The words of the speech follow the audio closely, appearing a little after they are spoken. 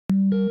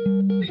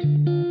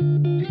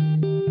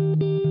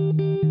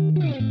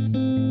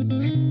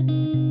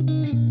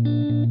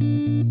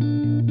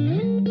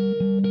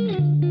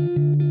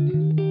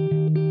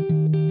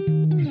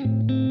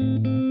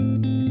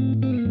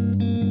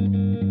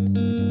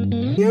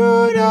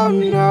You don't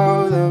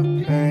know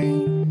the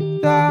pain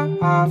that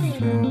I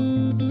feel,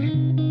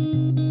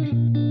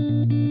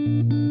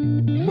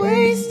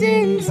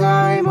 wasting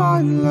time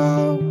on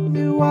love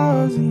that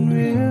wasn't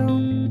real.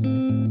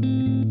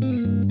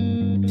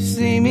 Just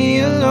leave me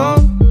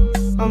alone,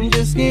 I'm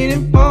just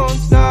getting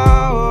bones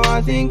now.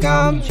 I think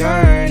I'm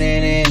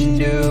turning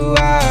into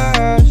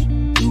ash.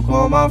 You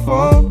call my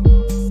phone,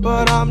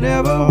 but I'm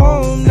never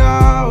home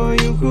now.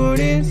 You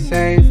couldn't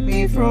save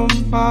me from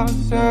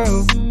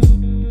myself.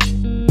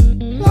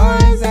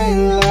 Lies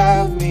ain't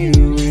left me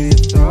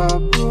with a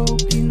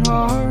broken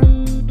heart.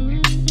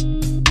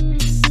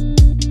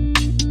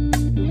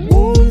 The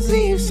wounds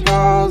leave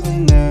scars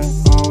and they're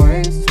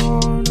always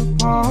torn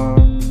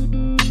apart.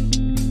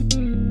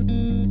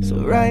 So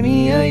write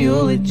me a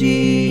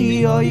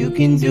eulogy, all you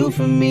can do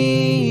for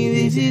me.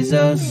 This is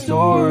a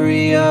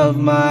story of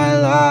my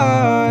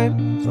life.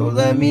 So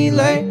let me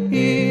lay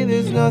here,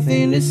 there's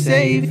nothing to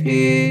save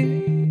here,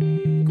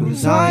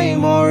 'cause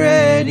I'm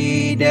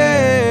already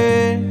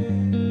dead.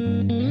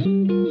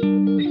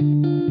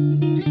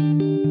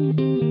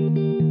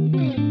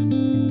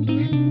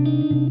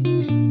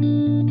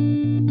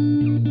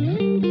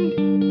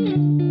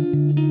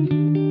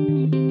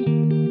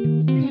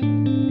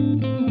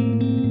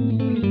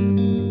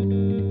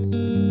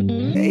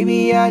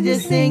 Baby, I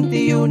just think that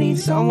you need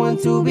someone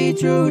to be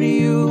true to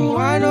you.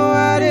 I know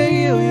how to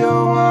heal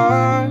your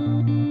heart.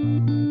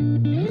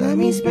 Let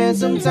me spend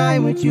some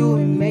time with you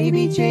and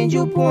maybe change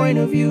your point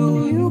of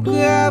view. You could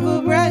have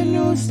a brand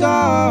new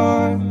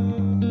start.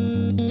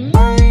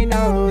 I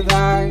know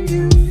that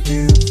you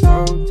feel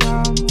so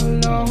damn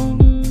alone.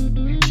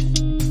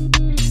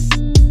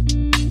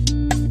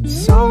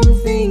 Some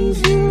things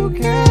you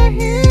can't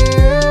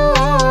heal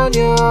on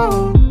your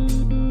own.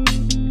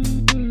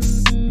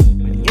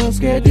 You're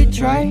scared to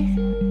try,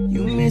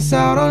 you miss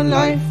out on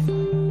life.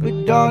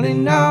 But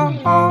darling, now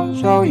I'll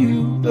show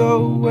you the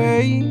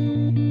way.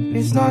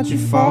 It's not your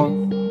fault,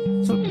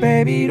 so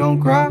baby don't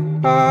cry.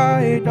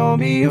 Don't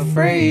be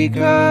afraid,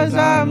 'cause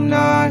I'm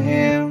not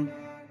him.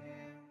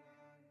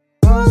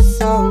 You're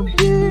so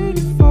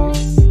beautiful,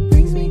 it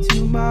brings me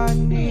to my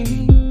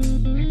knees.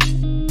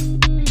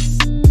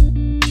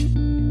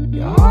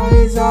 Your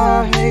eyes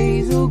are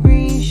hazel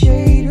green,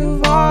 shade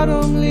of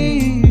autumn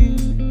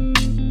leaves.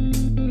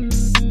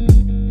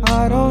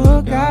 I don't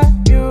look at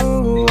you,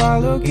 I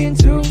look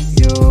into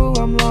you.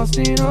 I'm lost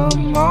in a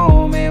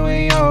moment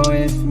when you're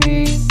with me.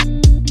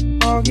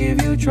 I'll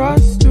give you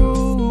trust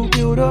to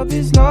build up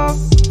this love,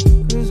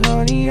 'cause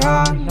honey,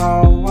 I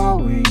know what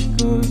we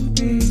could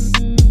be.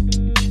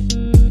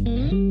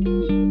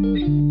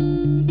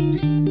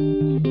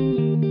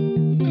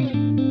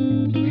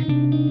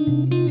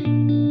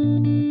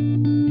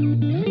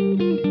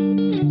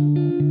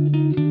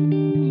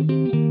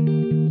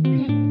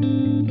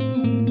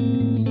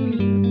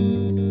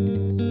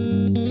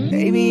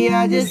 Baby,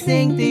 I just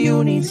think that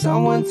you need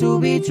someone to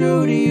be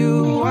true to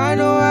you. I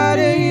know how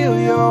to heal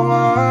your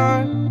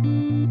heart.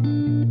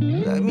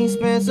 Let me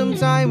spend some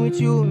time with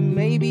you and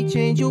maybe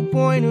change your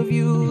point of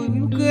view.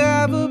 You could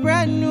have a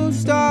brand new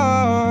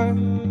start.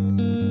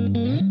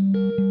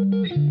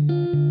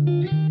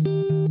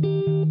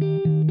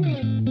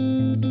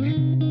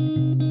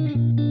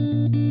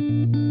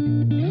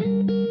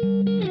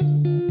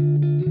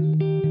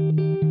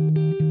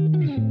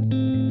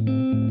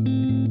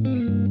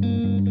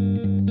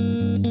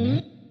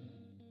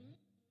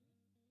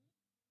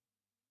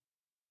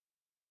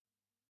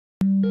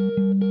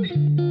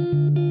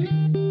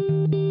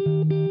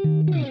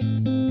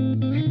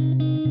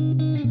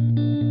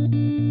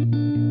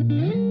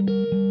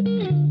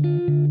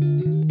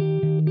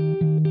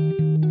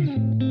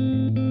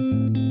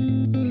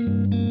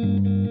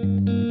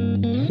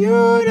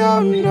 You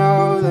don't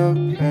know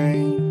the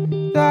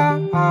pain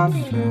that I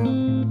feel,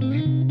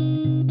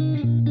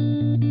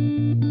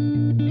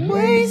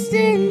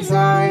 wasting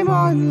time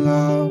on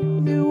love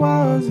that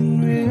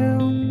wasn't real.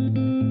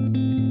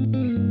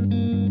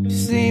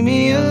 Just leave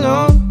me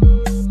alone,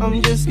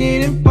 I'm just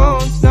getting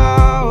bones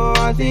now.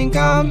 I think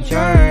I'm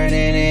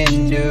turning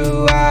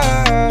into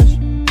ash.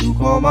 You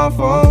call my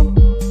phone,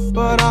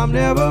 but I'm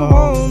never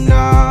home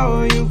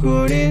now. You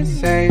couldn't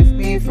save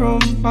me from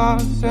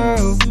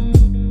myself.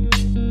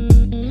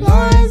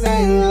 Lies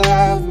ain't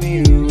left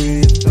me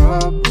with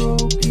a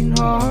broken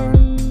heart.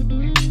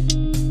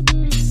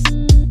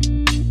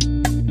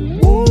 The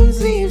wounds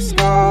leave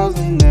scars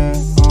and they're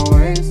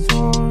always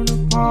torn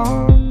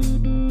apart.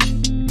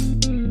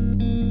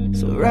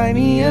 So write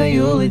me a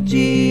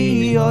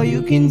eulogy, all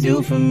you can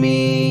do for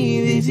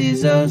me. This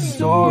is a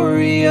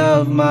story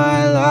of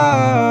my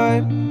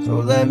life. So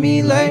let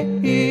me lay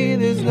here,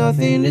 there's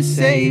nothing to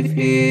save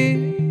here,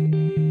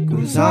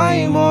 'cause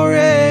I'm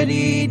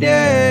already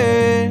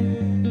dead.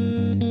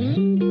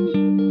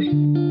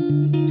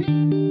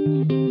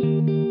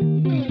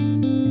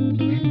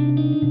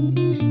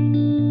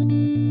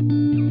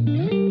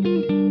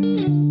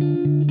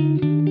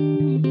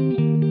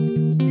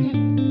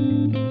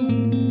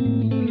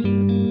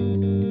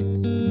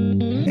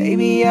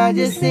 Baby, I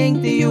just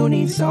think that you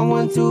need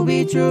someone to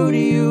be true to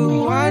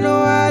you. I know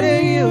how to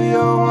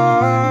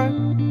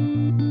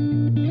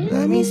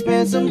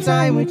spend some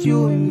time with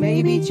you and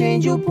maybe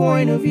change your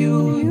point of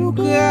view. You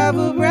could have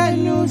a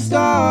brand new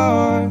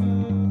start.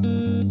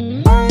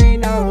 I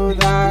know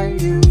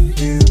that you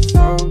feel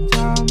so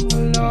damn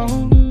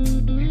alone.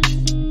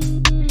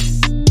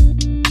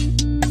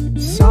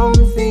 Some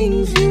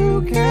things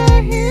you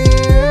can't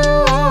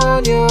heal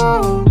on your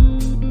own.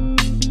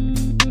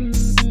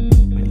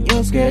 When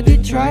you're scared to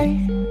try,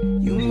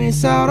 you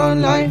miss out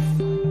on life.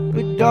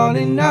 But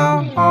darling,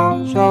 now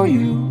I'll show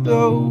you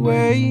the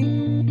way.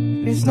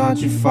 It's not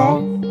your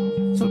fault,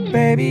 so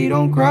baby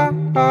don't cry.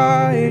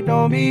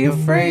 Don't be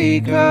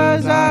afraid,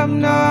 cause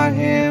I'm not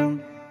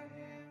him.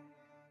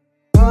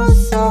 You're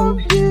so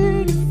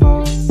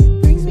beautiful,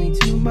 it brings me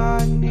to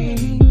my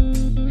knees.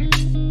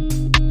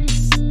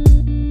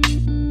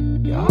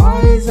 Your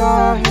eyes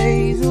are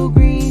hazel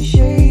green,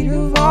 shade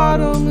of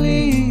autumn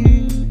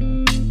leaves.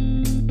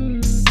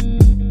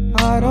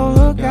 I don't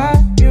look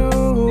at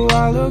you,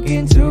 I look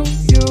into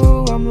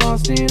you. I'm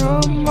lost in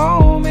a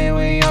moment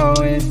when you're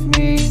with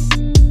me.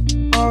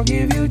 I'll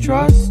give you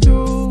trust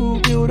to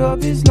build up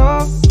this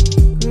love,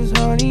 cause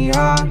honey,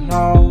 I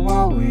know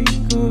what we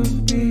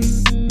could be.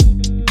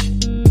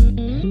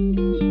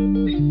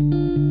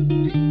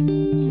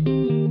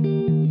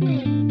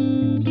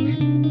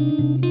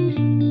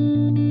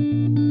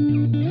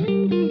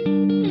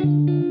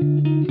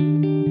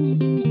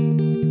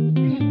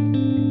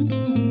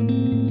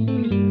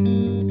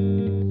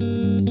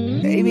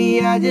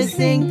 Baby, I just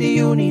think that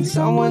you need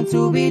someone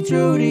to be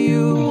true to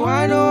you.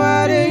 I know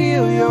how to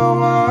heal your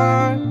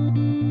heart.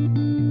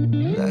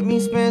 Let me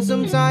spend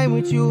some time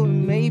with you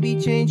and maybe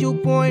change your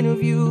point of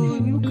view.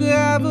 You could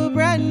have a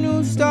brand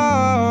new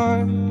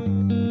start.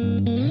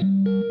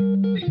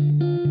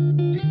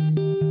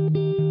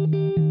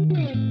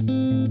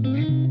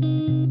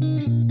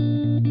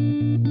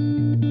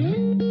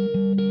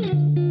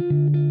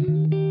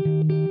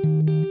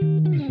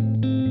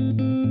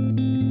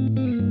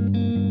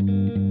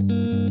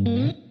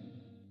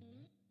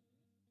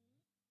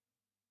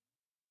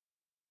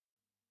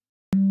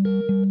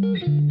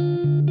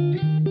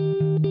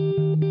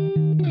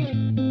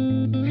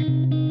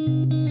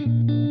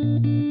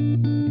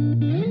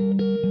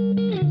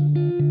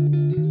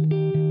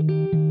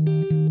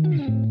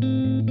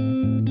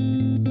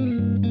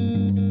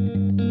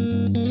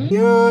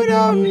 You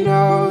don't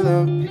know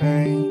the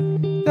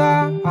pain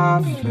that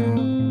I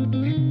feel,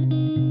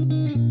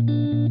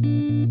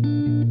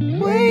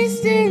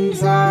 wasting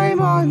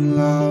time on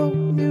love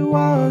that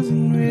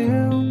wasn't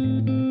real.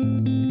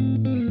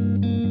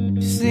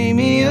 Just leave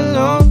me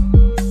alone,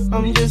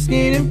 I'm just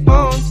getting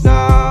bones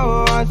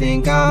now. I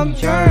think I'm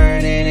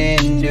turning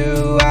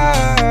into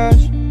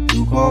ash.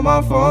 You call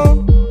my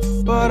phone,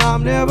 but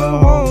I'm never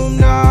home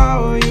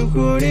now. You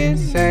couldn't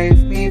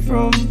save me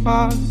from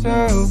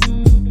myself.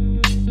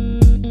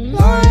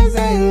 Lies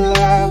ain't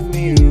left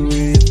me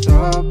with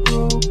a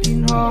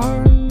broken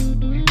heart.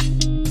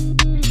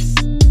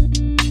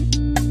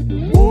 The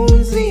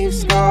wounds leave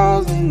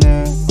scars and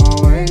they're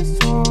always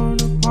torn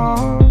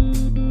apart.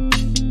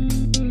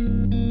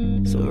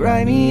 So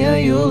write me a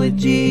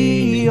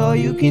eulogy, all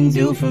you can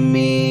do for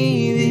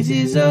me. This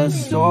is a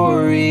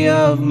story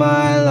of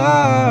my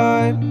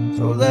life.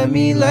 So let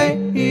me lay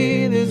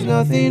here, there's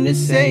nothing to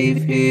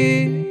save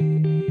here,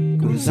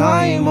 cause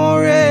I'm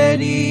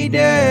already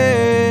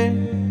dead.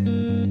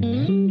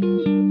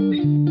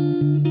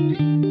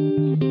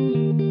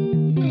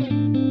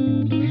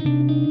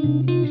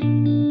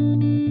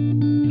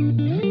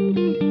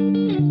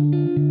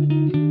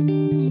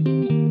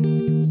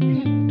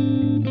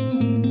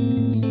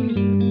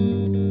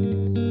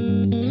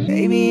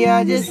 Baby,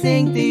 I just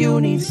think that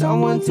you need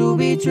someone to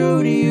be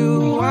true to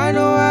you. I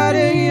know how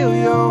to heal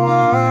your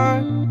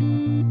heart.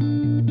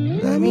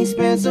 Let me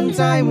spend some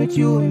time with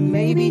you and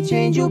maybe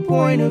change your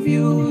point of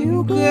view.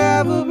 You could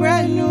have a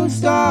brand new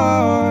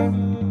start.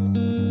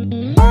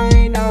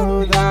 I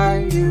know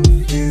that you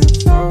feel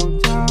so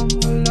damn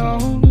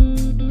alone.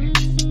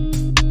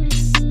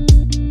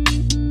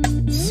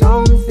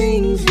 Some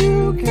things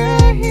you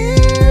can't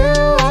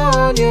heal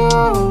on your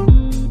own.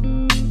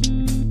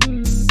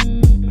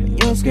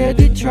 You're scared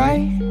to try,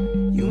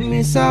 you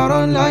miss out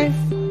on life.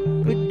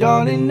 But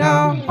darling,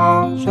 now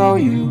I'll show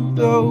you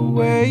the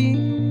way.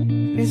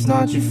 It's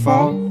not your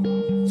fault,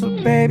 so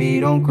baby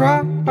don't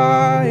cry.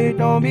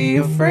 Don't be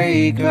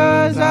afraid,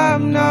 cause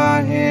I'm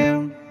not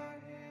him.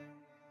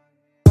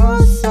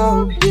 You're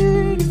so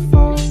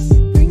beautiful,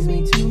 it brings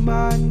me to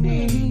my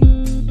knees.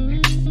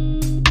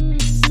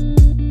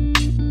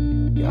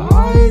 Your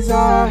eyes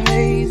are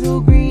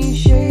hazel green,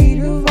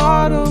 shade of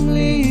autumn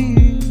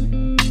leaves.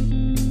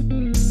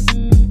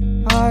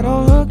 I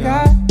don't look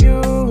at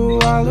you,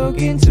 I look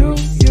into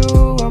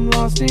you. I'm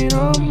lost in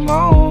a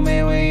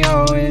moment when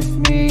you're with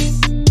me.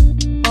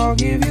 I'll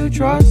give you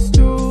trust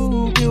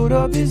to build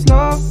up this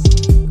love,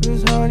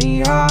 cause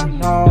honey, I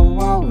know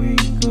what we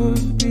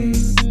could be.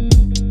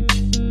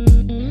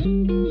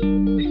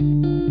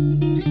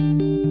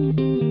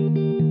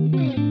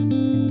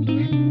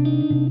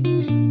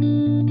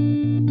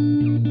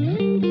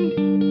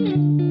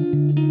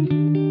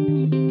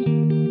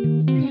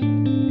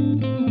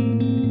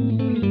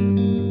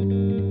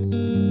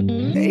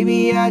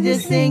 I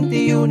just think that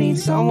you need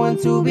someone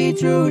to be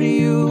true to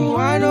you.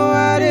 I know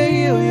how to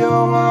heal your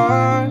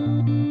heart.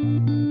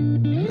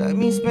 Let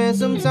me spend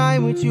some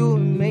time with you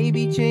and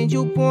maybe change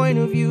your point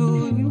of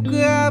view. You could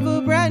have a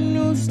brand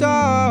new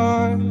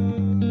start.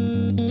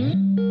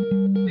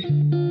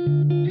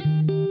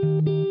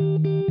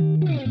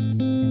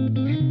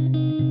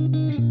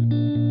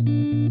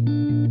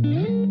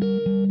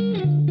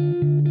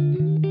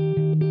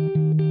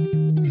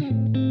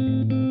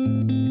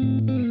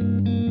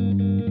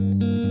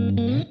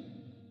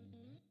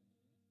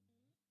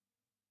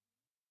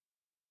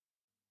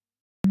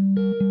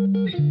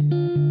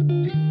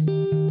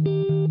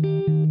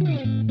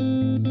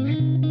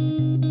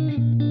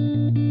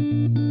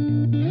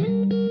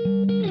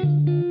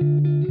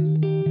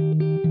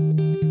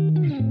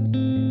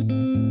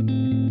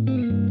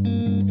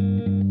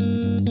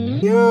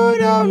 You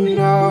don't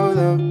know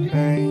the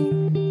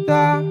pain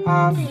that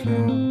I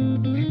feel,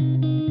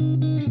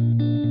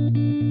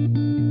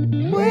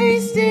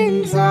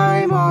 wasting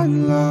time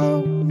on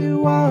love that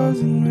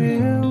wasn't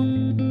real.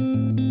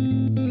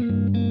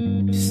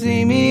 Just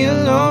leave me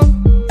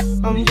alone,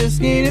 I'm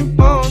just getting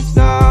bones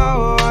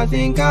now. I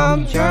think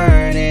I'm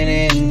turning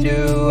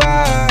into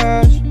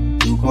ash.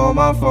 You call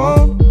my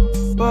phone,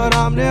 but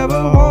I'm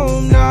never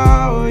home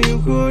now. You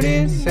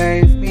couldn't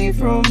save me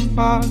from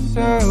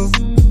myself.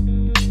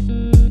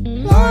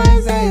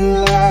 Lies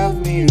ain't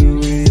left me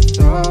with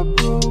a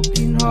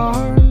broken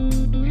heart.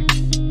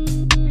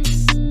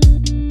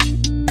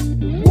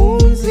 The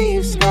wounds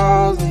leave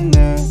scars and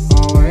they're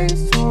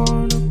always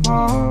torn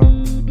apart.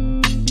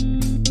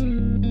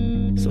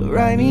 So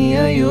write me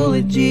a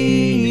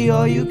eulogy,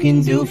 all you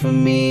can do for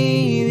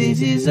me.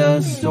 This is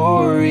a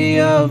story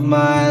of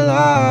my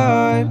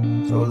life.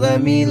 So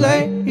let me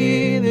lay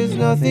here, there's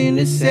nothing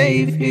to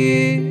save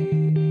here,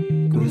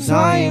 'cause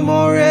I'm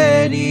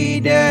already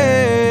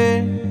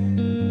dead.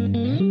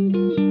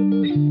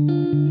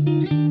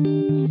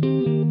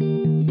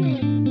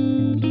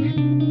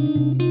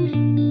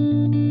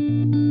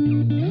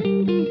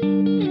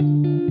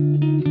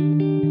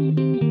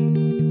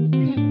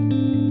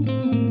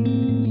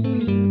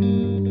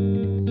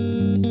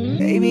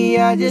 Baby,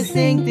 I just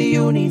think that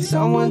you need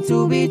someone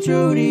to be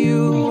true to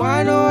you.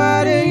 I know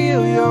how to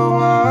heal your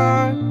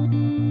heart.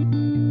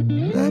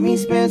 Let me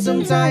spend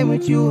some time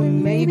with you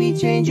and maybe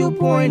change your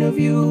point of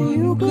view.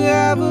 You could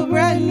have a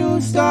brand new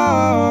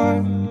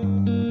start.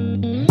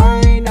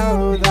 I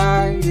know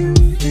that you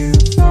feel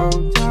so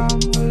damn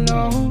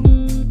alone.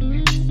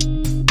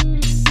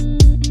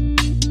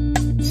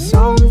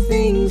 Some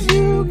things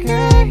you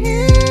can't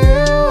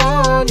heal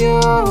on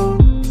your own.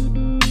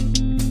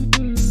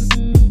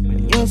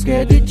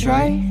 Scared to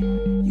try,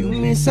 you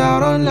miss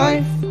out on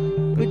life.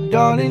 But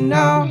darling,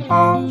 now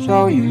I'll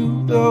show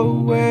you the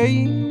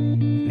way.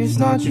 It's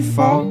not your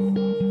fault,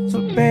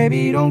 so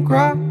baby don't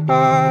cry.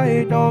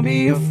 Don't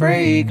be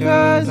afraid,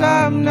 'cause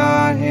I'm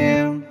not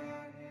him.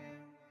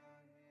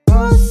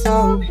 You're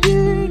so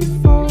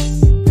beautiful,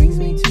 it brings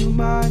me to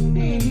my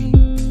knees.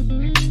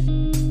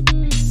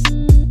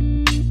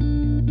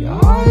 Your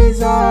eyes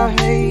are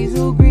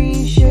hazel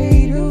green,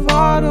 shade of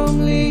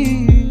autumn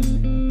leaves.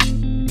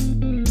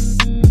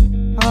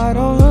 I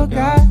don't look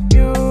at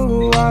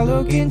you, I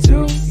look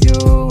into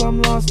you.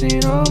 I'm lost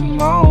in a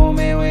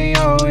moment when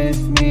you're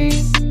with me.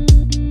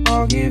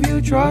 I'll give you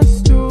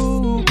trust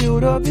to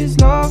build up this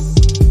love,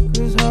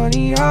 'cause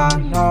honey, I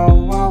know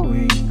what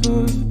we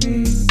could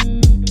be.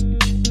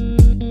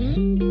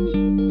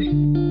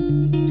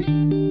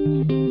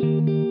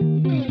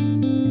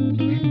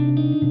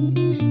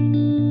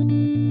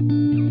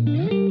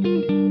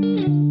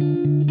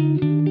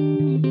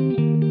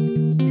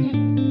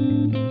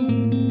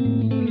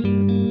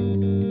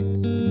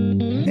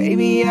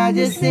 Baby, I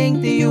just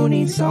think that you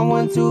need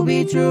someone to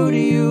be true to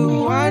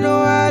you. I know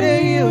how to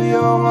heal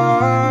your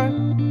heart.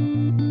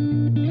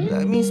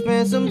 Let me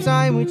spend some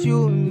time with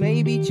you and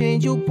maybe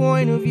change your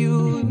point of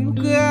view. You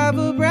could have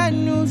a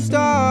brand new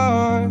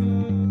start.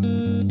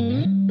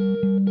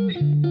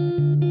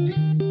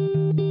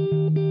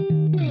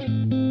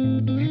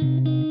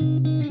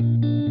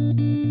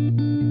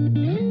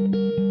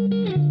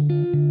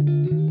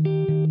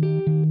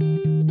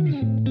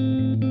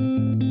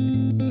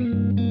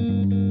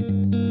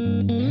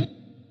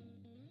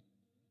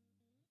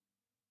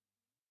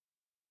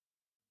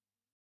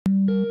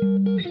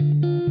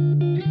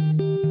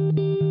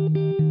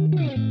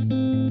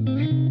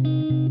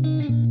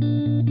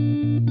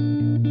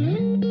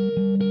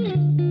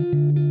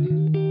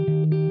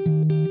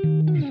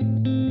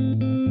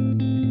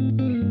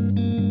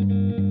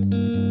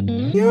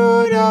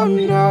 You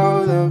don't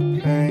know the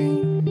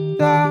pain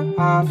that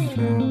I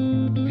feel,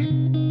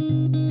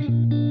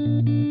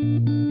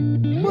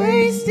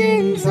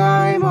 wasting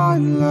time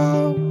on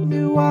love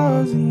that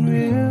wasn't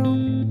real.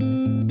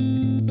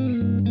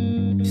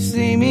 Just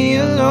leave me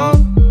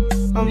alone,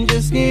 I'm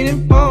just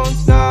getting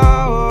bones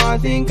now. I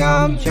think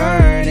I'm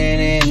turning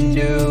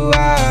into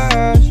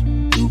ash.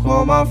 You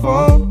call my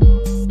phone,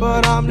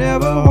 but I'm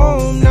never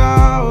home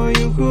now.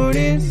 You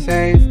couldn't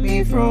save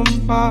me from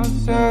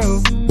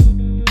myself.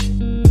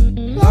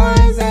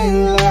 Lies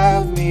ain't lies.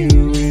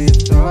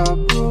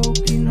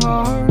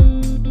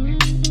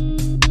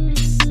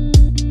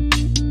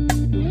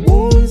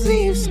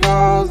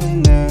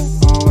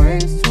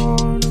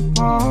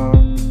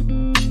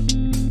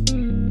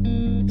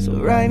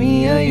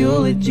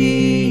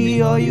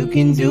 you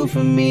can do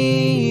for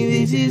me.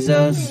 This is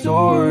a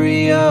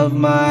story of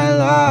my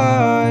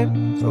life,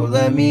 so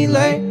let me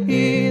lay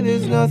here.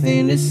 There's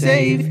nothing to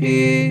save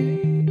here,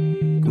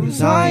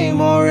 'cause I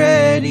am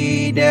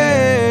already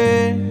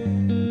dead.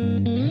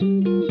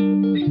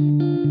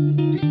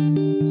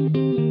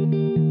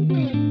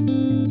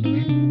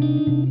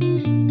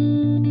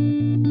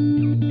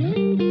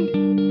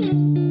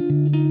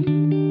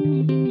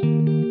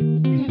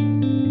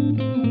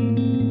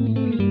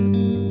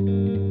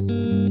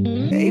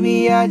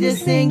 Baby, I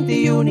just think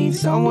that you need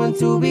someone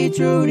to be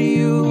true to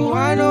you.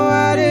 I know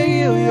how to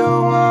heal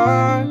your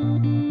heart.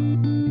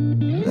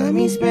 Let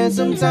me spend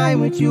some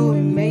time with you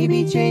and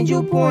maybe change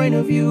your point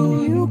of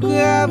view. You could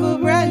have a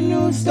brand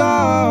new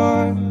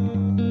start.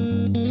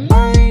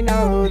 I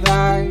know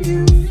that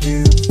you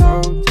feel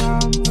so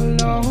damn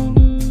alone.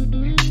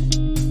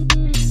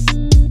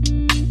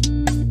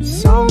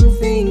 Some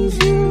things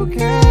you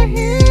can't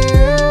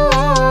heal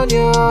on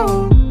your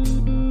own.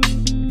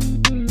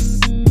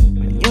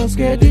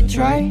 Scared to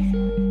try,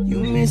 you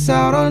miss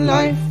out on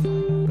life.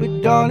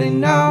 But darling,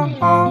 now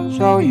I'll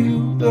show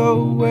you the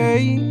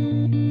way.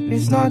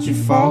 It's not your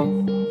fault,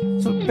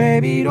 so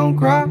baby don't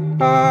cry.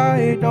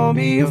 Don't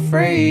be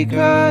afraid,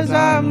 'cause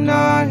I'm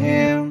not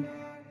him.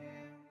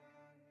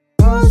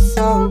 You're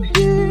so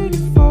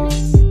beautiful,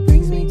 it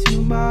brings me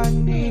to my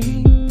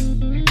knees.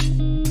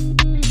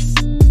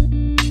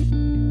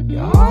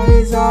 Your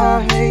eyes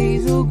are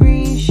hazel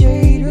green,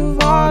 shade of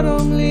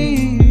autumn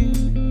leaves.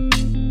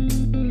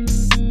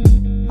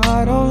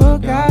 I don't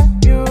look at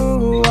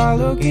you, I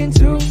look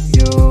into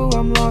you.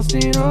 I'm lost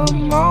in a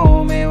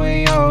moment when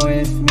you're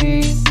with me.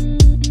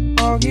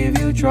 I'll give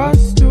you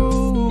trust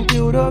to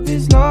build up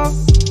this love,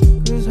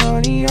 'cause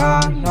honey,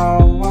 I know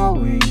what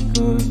we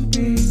could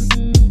be.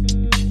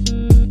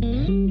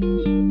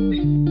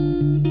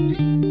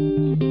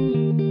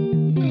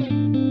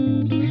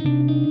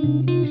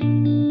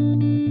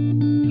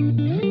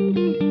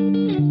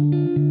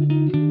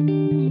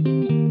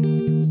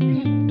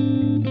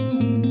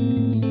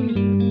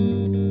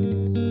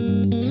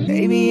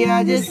 Baby,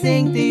 I just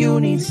think that you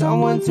need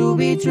someone to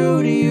be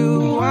true to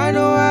you. I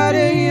know how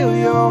to heal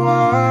your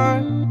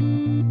heart.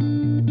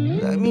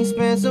 Let me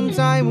spend some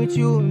time with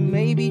you and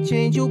maybe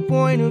change your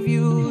point of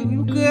view.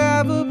 You could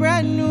have a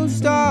brand new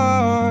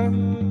start.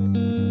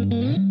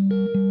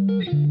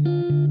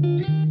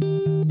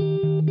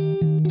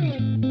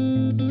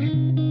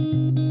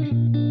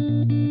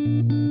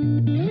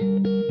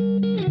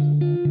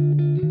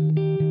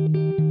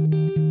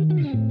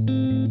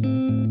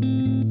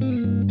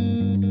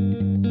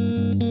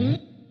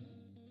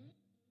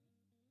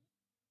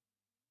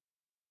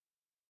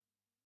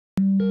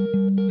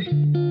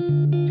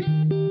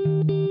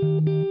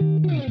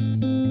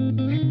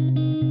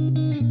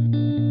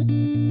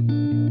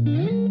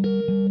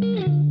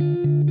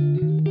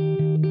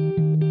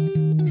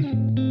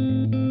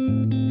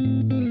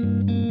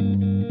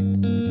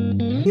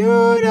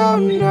 You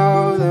don't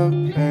know the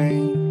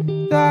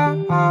pain that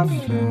I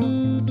feel,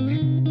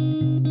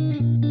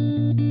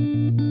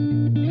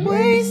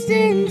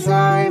 wasting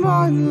time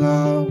on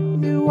love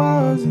that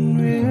wasn't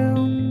real.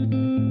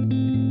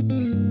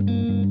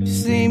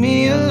 Just leave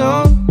me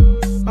alone,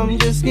 I'm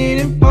just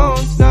getting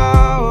bones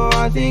now.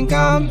 I think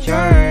I'm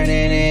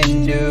turning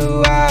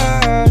into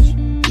ash.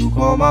 You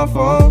call my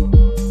phone,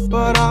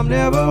 but I'm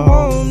never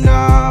home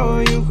now.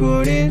 You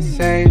couldn't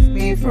save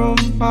me from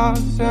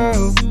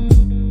myself.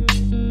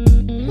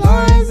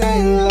 Lies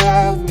ain't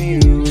left me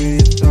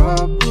with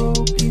a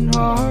broken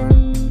heart.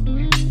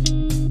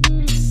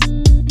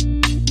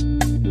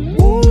 The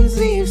wounds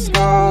leave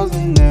scars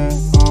and they're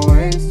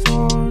always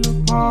torn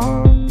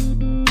apart.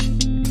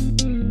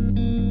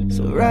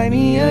 So write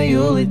me a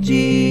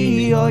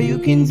eulogy, all you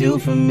can do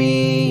for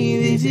me.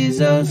 This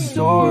is a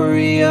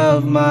story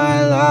of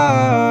my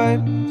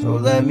life, so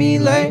let me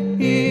lay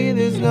here.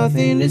 There's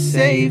nothing to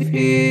save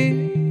here,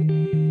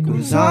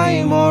 'cause I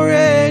am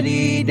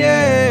already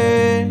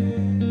dead.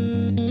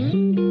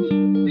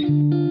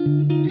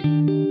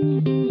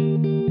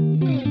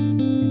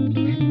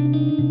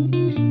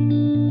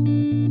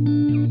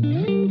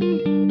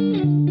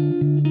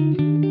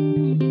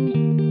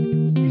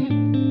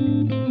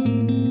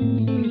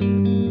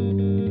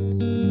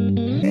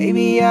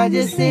 Baby, I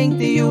just think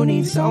that you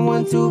need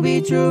someone to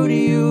be true to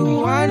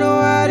you. I know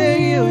how to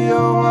heal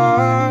your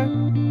heart.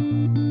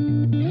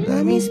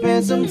 Let me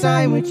spend some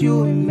time with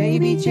you and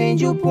maybe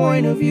change your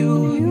point of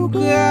view. You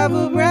could have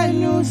a brand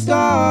new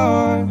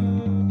start.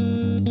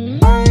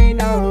 I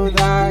know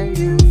that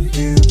you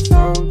feel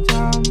so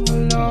damn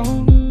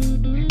alone.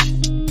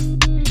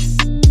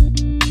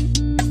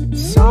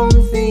 Some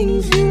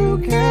things you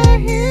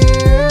can't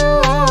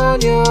heal on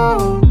your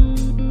own.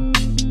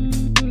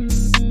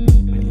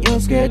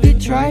 Scared to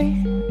try,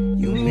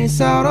 you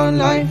miss out on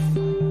life.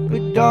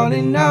 But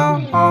darling,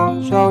 now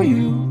I'll show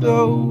you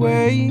the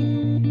way.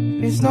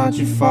 It's not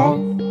your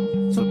fault,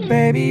 so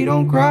baby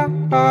don't cry.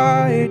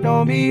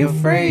 Don't be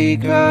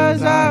afraid,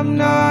 'cause I'm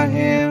not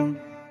him.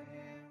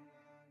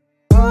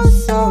 You're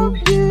so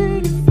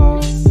beautiful,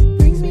 it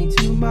brings me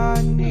to my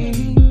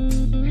knees.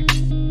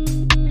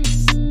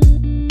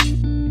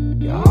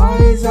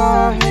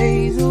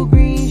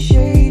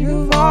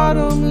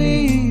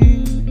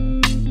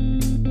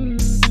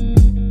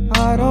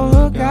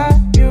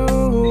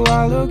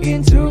 look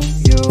into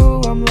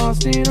you, I'm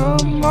lost in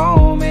a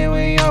moment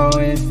when you're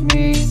with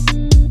me.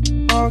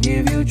 I'll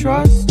give you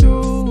trust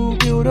to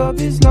build up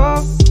this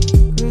love,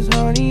 'cause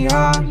honey,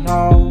 I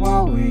know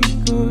what we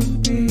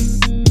could be.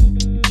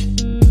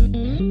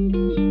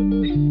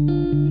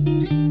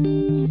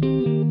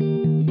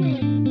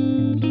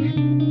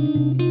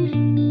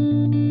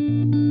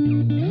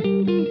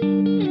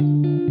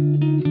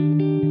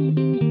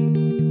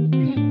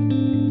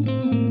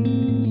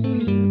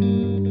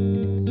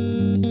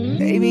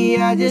 Baby,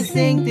 I just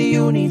think that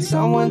you need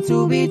someone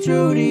to be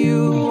true to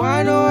you.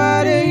 I know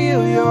how to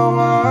heal your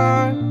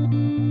heart.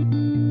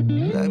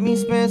 Let me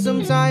spend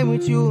some time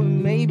with you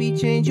and maybe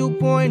change your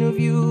point of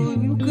view.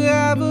 You could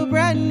have a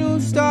brand new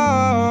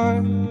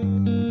start.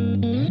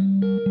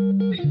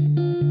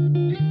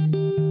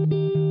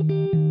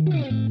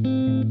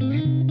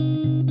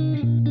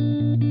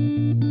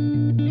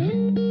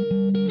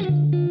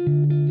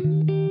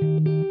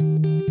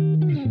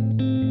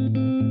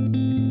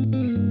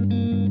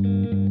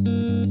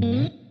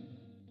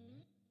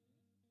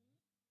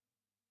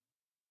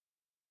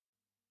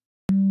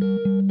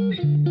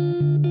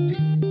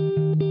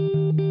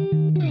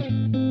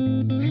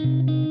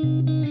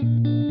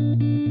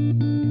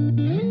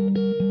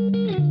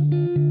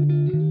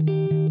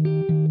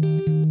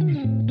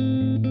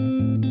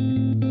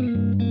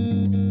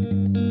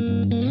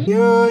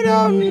 You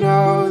don't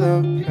know the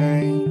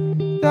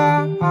pain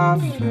that I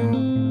feel,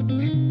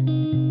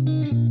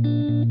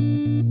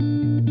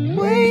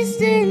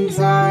 wasting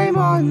time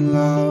on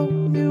love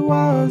that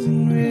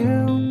wasn't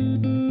real.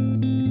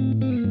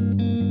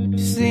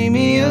 Just leave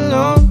me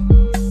alone,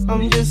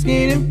 I'm just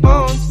getting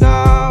bones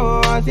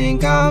now. I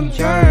think I'm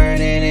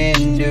turning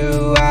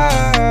into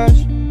ash.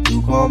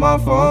 You call my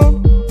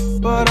phone,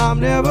 but I'm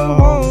never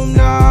home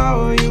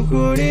now. You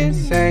couldn't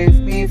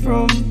save me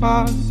from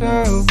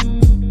myself.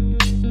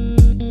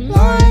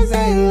 Lies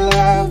ain't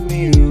left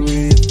me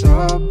with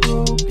a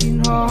broken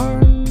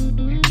heart.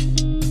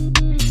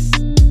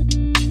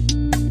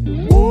 The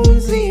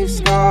wounds leave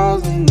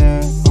scars and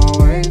they're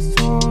always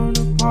torn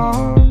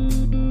apart.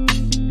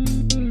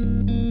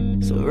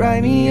 So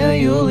write me a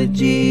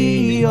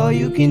eulogy, all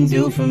you can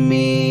do for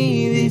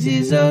me. This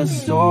is a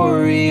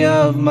story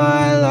of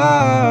my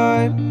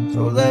life.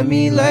 So let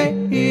me lay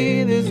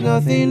here, there's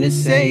nothing to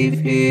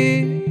save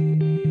here,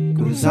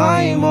 'cause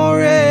I'm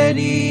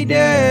already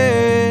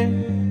dead.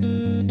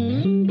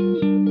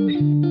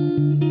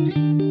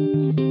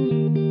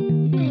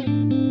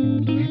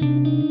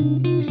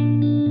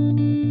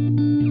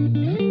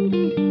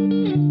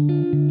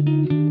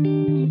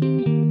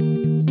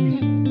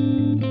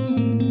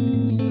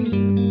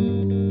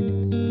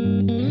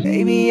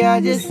 Baby, I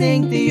just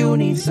think that you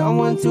need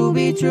someone to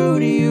be true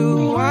to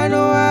you. I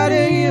know how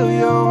to heal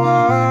your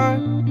heart.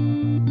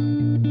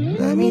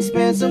 Let me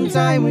spend some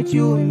time with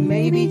you and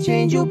maybe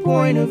change your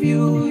point of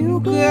view. You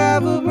could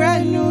have a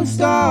brand new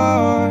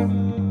start.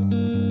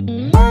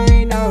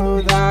 I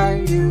know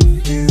that you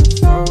feel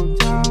so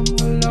damn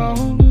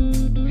alone.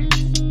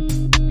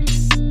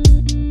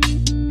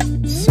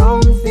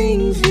 Some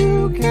things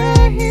you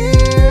can't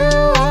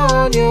heal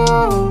on your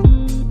own.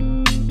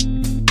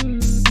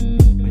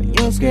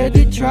 You're scared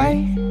to try,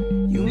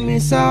 you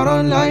miss out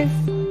on life.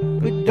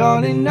 But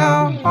darling,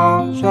 now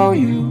I'll show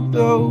you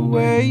the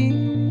way.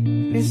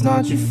 It's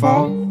not your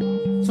fault,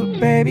 so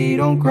baby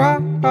don't cry.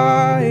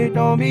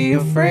 Don't be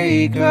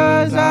afraid,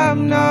 'cause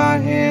I'm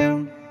not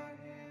him.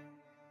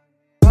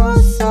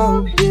 You're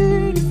so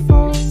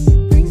beautiful,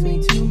 it brings me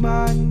to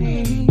my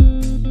knees.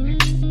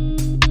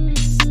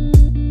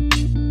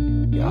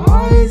 Your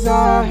eyes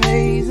are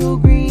hazel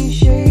green,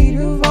 shade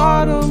of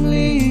autumn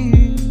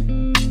leaves.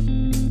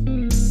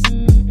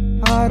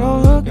 I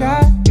don't look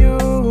at you,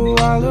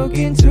 I look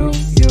into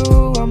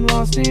you. I'm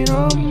lost in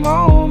a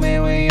moment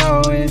when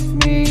you're with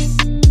me.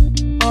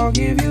 I'll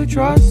give you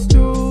trust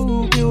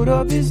to build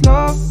up this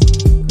love,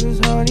 'cause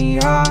honey,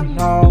 I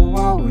know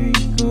what we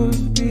could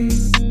be.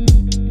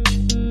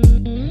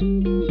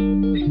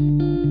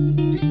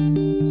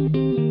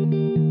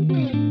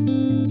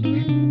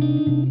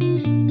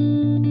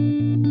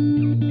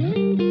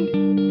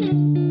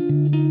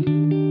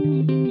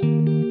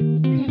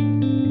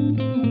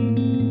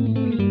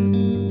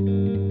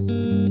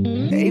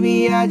 Baby,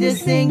 I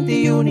just think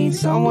that you need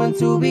someone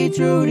to be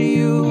true to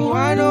you.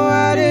 I know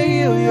how to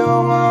heal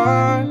your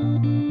heart.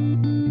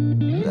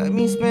 Let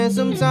me spend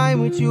some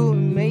time with you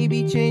and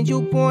maybe change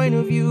your point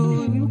of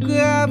view. You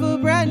could have a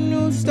brand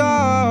new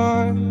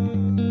start.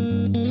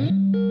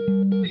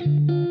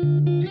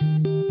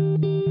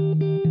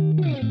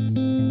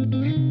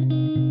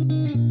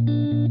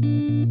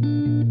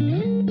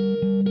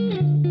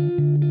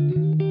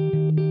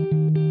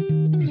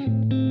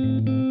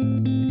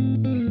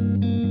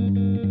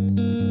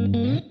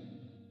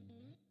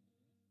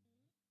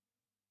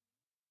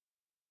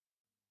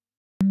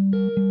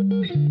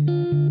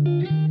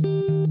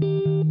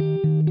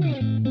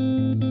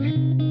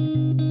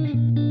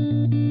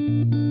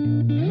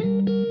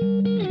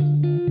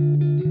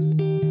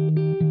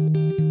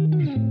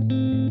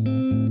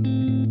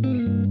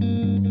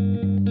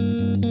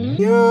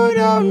 You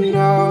don't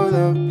know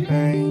the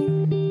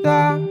pain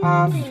that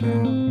I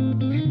feel,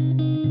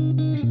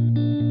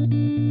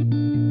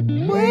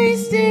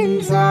 wasting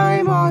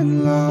time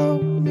on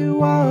love that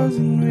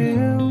wasn't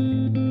real.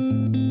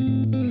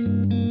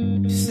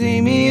 Just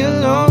leave me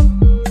alone,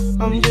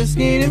 I'm just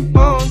getting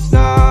bones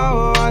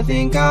now. I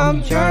think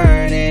I'm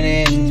turning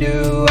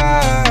into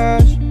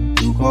ash.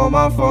 You call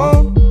my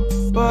phone,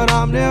 but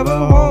I'm never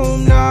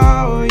home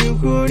now. You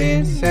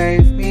couldn't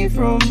save me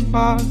from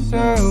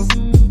myself.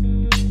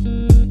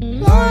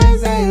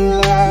 Lies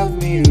ain't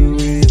left me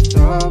with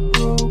a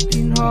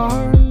broken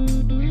heart.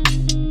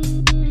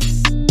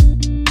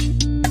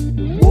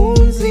 The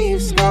wounds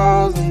leave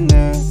scars and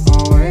they're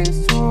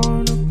always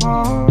torn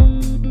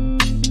apart.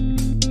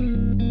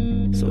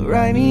 So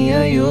write me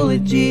a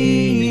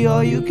eulogy,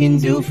 all you can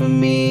do for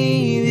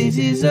me. This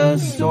is a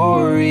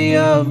story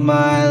of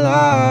my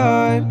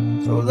life.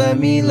 So let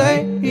me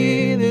lay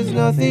here, there's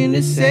nothing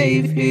to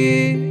save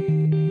here,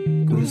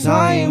 'cause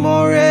I'm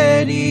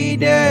already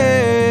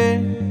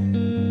dead.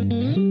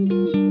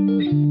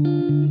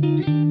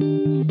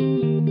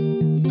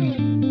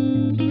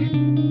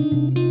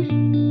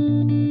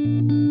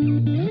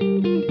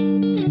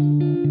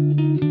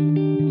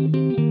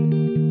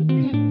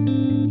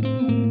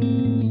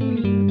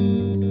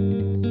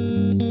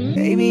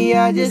 Baby,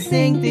 I just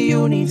think that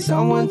you need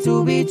someone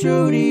to be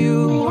true to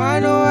you. I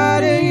know how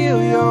to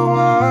heal your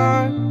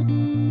heart.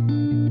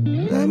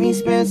 Let me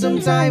spend some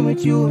time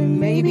with you and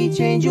maybe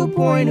change your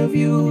point of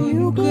view.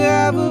 You could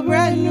have a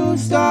brand new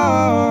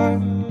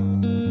start.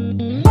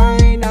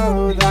 I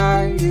know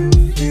that you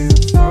feel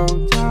so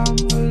damn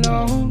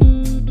alone.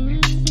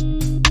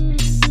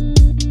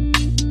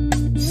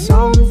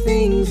 Some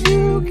things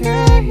you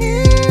can't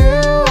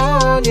heal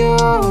on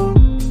your own.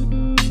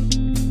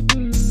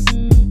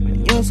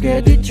 You're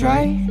scared to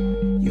try,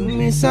 you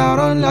miss out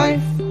on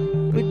life.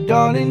 But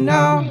darling,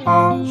 now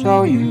I'll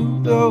show you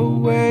the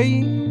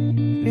way.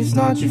 It's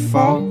not your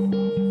fault,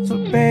 so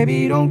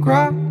baby don't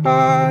cry.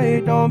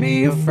 Don't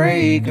be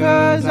afraid,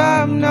 'cause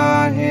I'm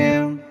not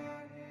him.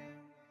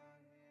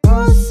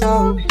 You're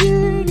so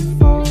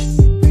beautiful,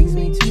 it brings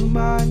me to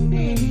my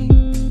knees.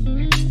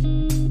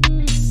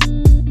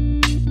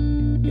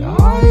 Your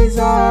eyes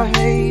are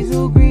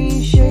hazel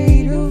green,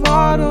 shade of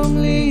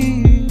autumn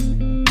leaves.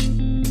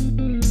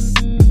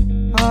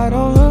 I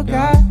don't look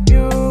at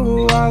you,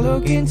 I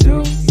look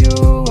into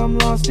you. I'm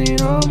lost in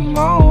a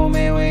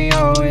moment when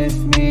you're with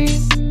me.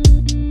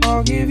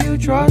 I'll give you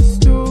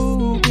trust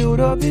to build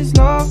up this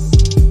love,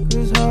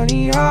 'cause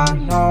honey, I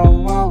know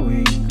what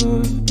we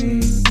could be.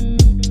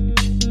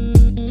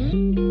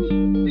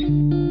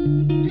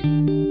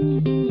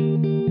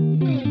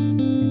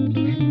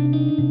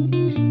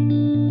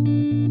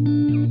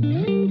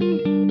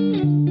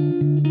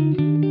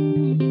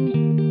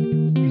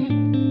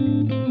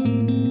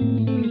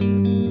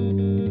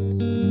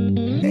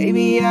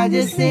 Baby, I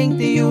just think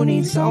that you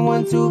need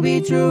someone to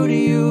be true to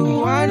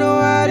you. I know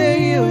how to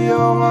heal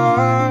your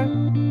heart.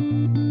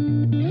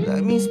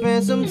 Let me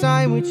spend some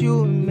time with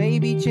you and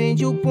maybe change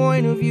your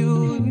point of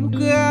view. You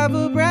could have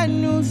a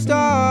brand new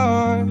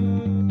start.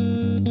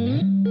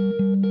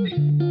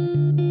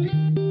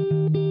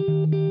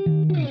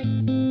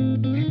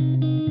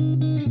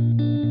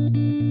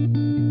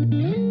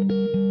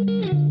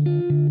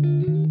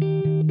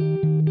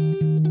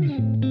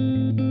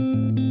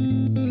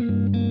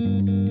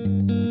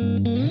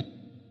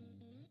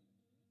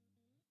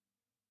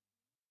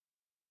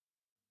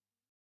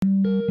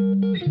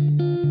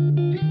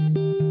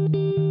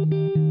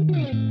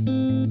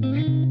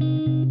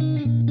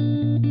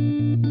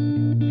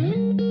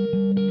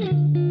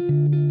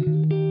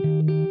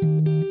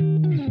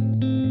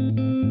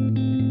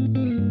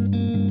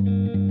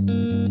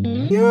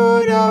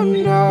 You don't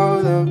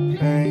know the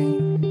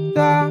pain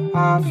that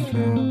I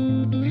feel,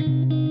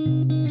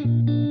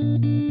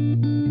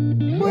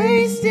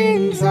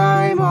 wasting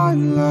time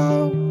on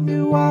love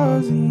that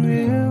wasn't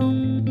real.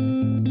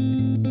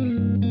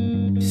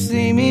 Just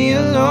leave me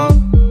alone,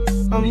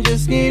 I'm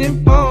just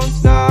getting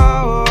bones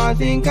now. I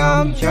think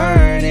I'm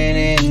turning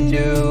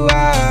into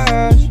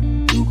ash.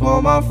 You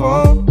call my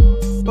phone,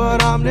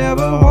 but I'm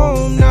never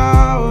home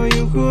now.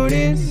 You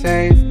couldn't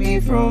save me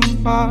from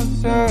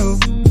myself.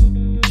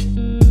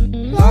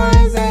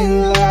 Lies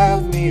ain't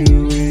left me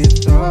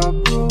with a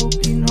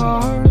broken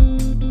heart.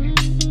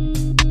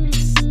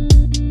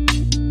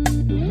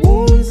 The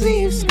wounds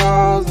leave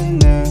scars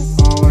and they're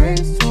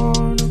always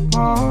torn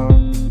apart.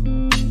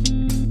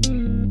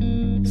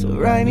 So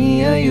write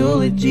me a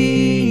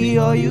eulogy,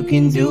 all you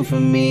can do for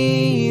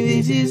me.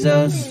 This is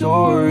a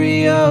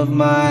story of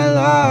my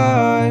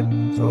life.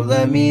 So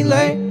let me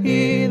lay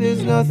here,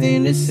 there's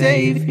nothing to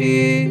save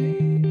here,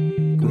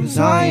 'cause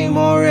I'm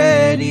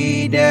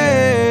already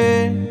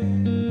dead.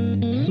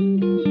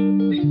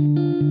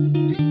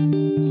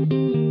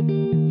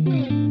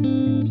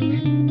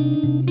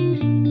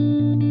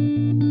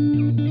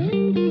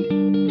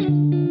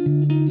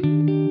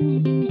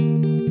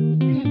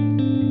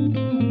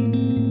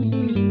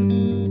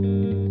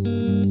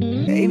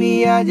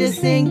 Baby, I just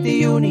think that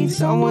you need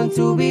someone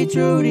to be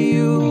true to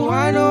you.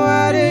 I know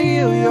how to heal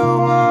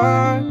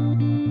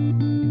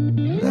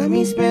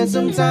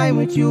some time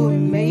with you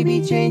and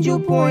maybe change your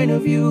point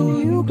of view.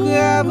 You could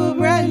have a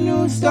brand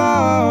new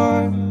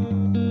start.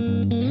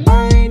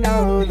 I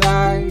know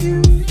that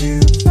you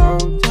feel so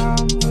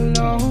damn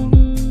alone.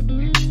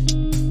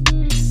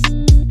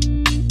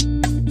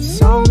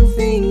 Some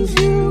things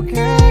you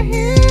can't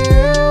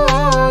heal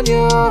on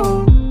your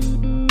own.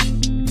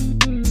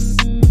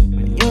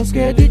 When you're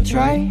scared to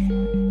try,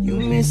 you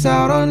miss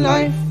out on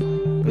life.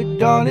 But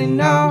darling,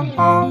 now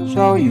I'll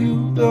show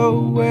you the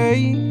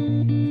way.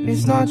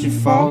 It's not your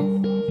fault,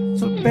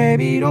 so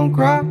baby don't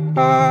cry.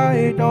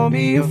 Don't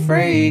be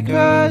afraid,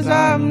 cause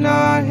I'm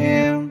not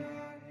him.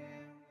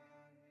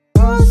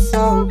 You're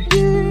so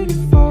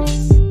beautiful,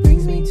 it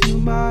brings me to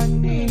my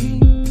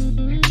knees.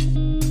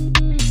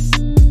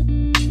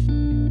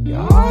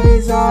 Your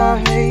eyes are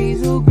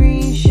hazel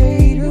green,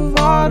 shade of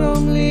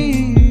autumn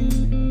leaves.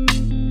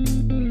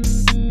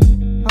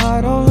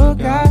 I don't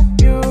look at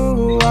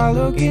you, I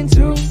look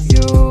into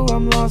you.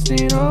 I'm lost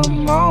in a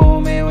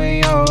moment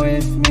when you're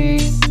with me.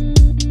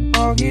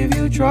 I'll give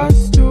you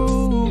trust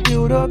to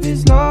build up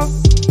this love,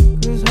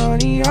 cause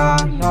honey,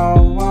 I know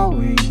what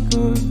we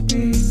could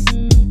be.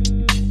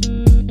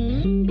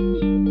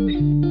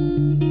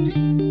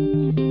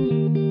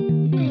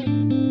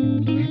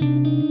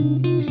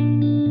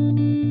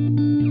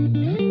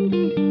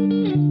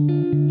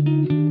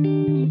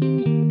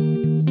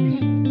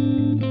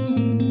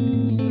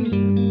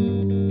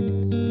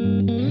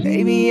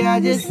 Baby, I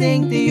just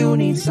think that you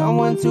need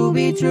someone to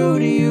be true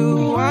to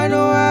you. I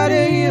know how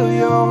to heal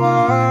your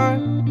heart.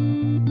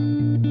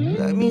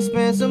 Let me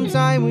spend some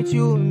time with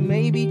you and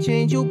maybe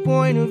change your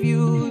point of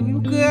view.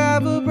 You could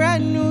have a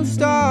brand new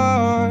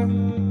start.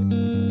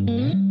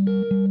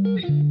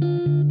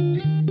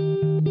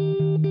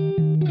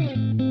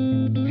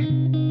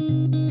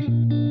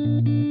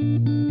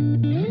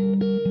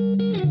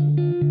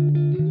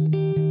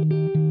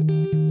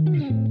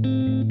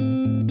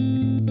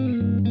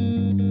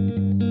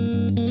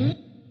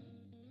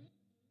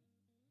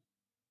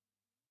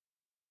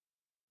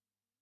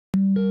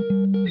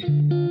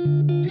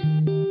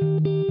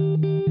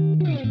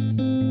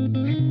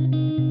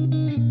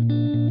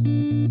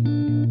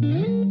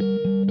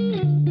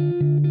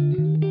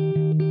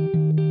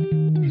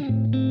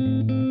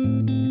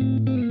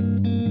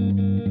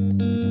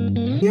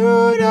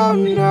 You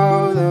don't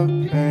know the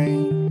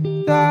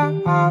pain that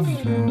I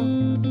feel,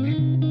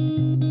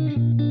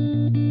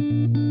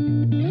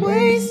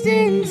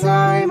 wasting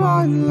time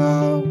on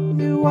love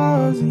that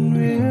wasn't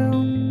real.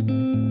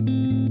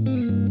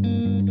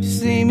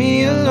 Just leave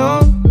me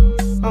alone,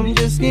 I'm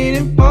just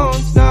getting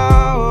bones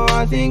now.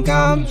 I think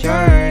I'm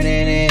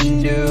turning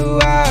into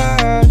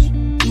ash.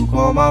 You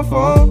call my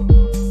phone,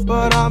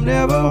 but I'm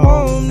never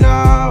home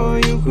now.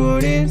 You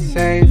couldn't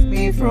save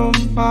me from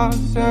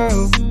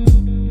myself.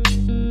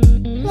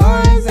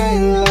 Lies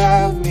ain't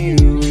left me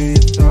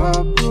with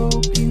a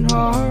broken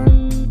heart.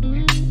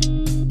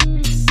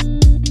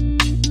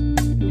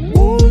 The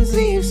wounds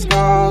leave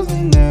scars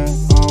and they're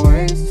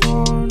always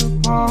torn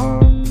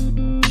apart.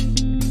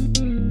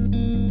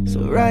 So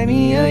write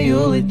me a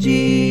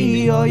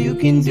eulogy, all you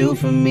can do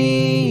for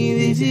me.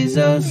 This is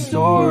a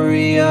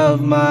story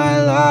of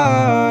my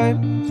life,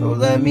 so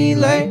let me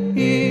lay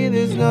here,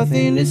 there's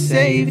nothing to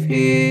save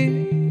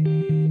here,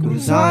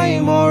 cause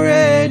I'm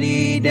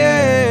already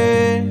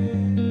dead.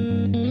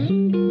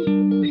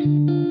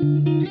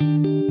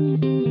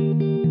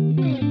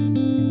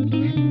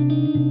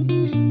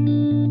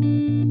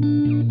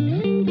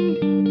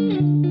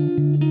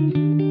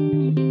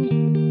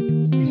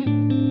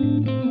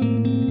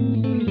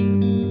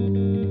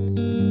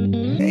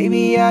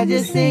 Baby, I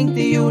just think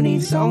that you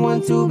need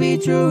someone to be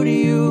true to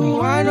you.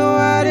 I know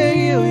how to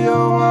heal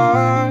your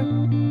heart.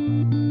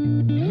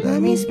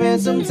 Let me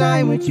spend some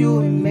time with you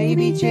and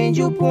maybe change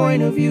your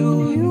point of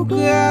view. You could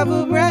have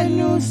a brand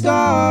new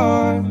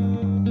start.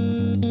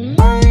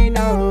 I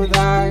know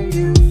that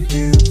you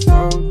feel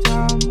so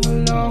damn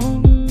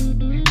alone.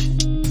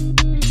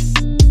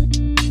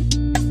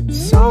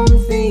 Some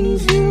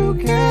things you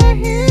can't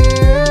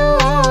heal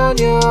on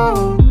your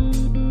own.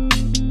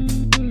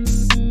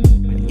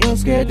 You're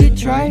scared to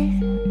try,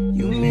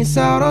 you miss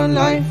out on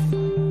life.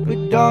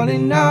 But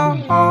darling, now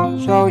I'll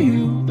show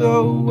you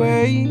the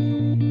way.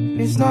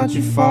 It's not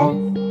your fault,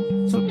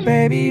 so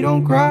baby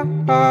don't cry.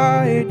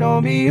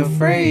 Don't be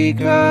afraid,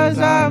 cause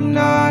I'm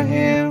not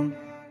him.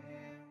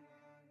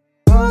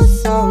 You're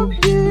so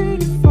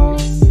beautiful,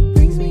 it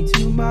brings me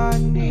to my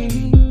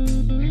knees.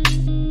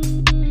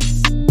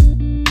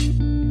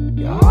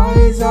 Your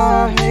eyes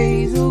are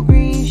hazel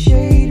green,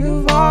 shade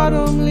of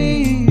autumn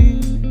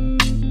leaves.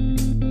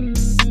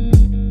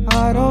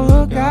 I don't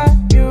look at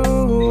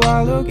you,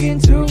 I look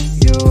into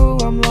you.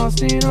 I'm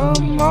lost in a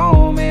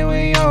moment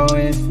when you're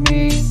with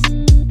me.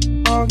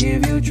 I'll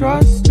give you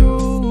trust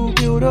to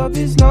build up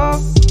this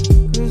love,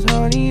 cause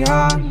honey,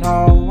 I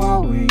know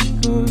what we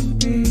could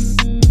be.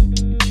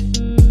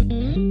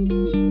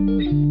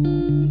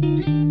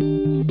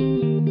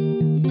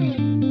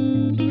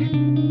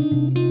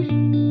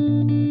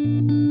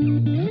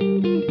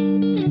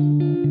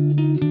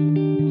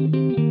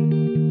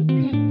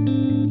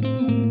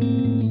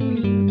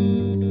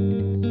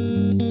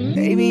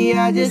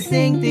 I just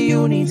think that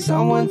you need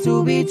someone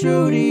to be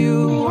true to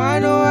you. I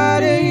know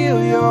how to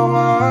heal your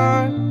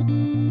heart.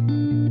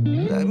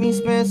 Let me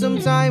spend some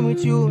time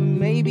with you and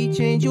maybe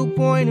change your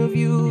point of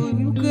view.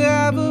 You could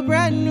have a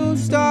brand new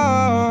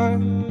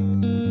start.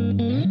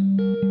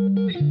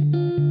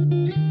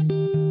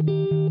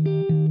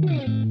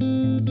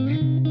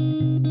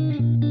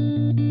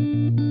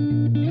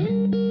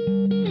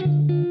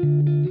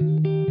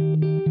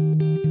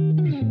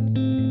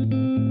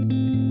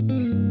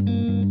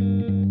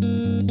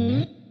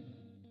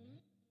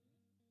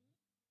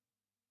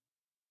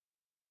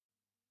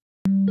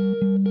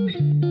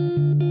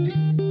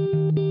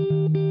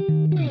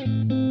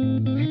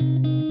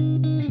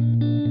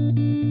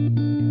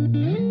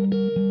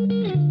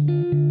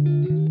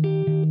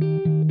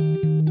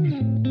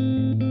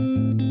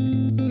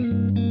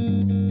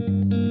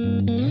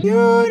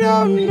 You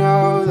don't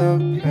know the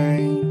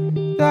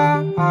pain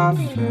that I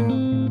feel,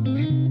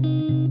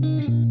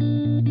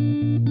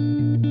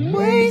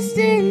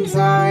 wasting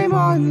time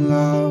on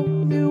love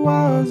that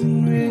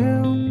wasn't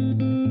real.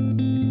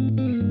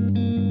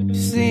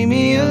 Just leave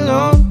me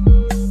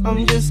alone,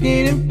 I'm just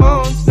getting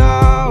bones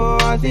now.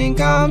 I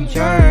think I'm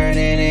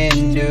turning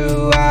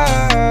into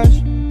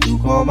ash. You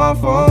call my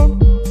phone,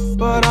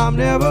 but I'm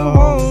never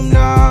home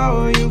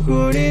now. You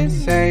couldn't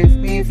save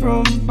me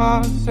from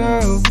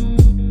myself.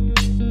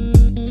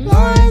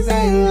 Lies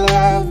ain't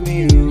left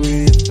me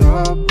with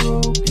a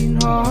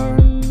broken heart.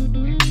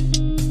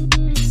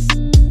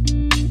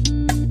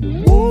 The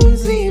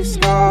wounds leave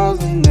scars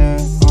and they're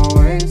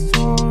always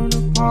torn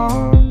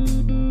apart.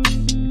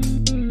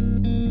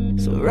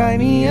 So write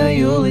me a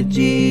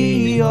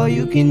eulogy, all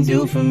you can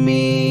do for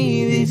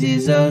me. This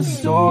is a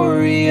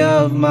story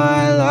of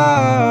my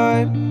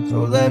life.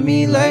 So let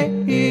me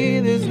lay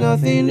here, there's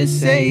nothing to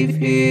save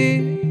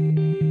here,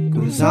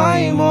 'cause I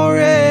am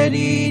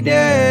already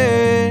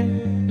dead.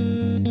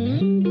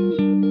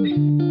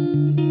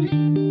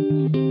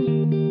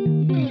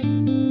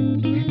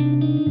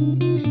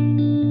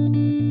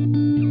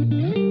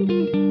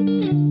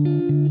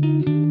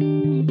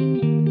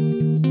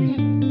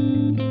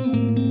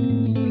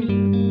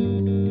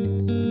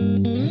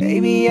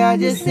 Baby, I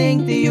just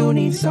think that you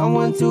need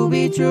someone to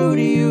be true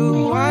to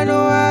you. I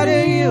know how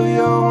to heal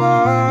your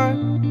heart.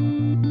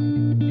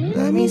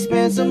 Let me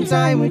spend some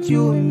time with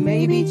you and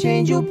maybe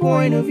change your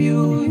point of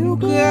view. You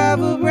could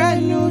have a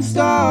brand new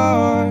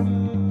start.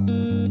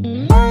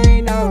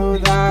 I know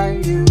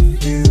that you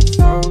feel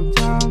so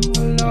damn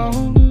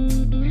alone.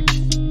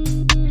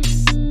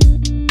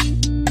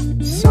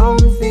 Some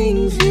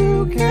things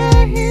you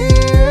can't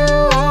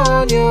heal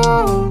on your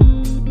own.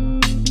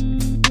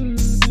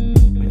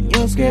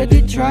 Scared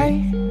to try,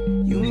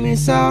 you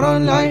miss out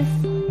on life.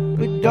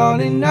 But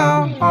darling,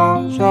 now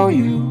I'll show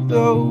you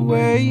the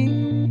way.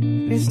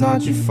 It's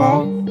not your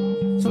fault,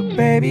 so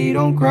baby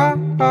don't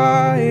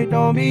cry.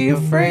 Don't be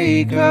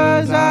afraid,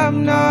 'cause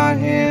I'm not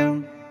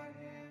him.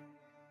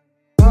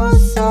 You're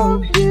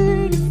so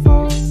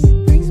beautiful,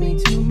 it brings me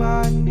to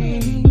my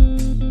knees.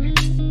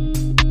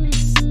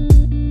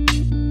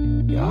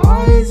 Your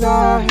eyes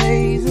are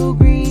hazel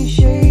green,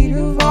 shade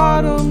of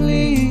autumn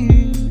leaves.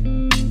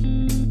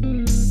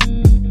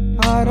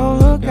 I don't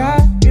look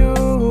at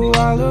you,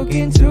 I look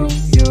into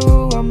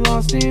you. I'm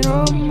lost in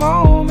a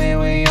moment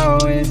when you're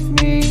with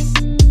me.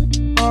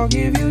 I'll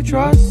give you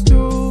trust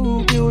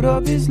to build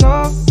up this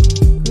love,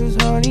 'cause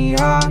honey,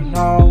 I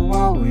know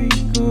what we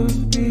could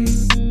be.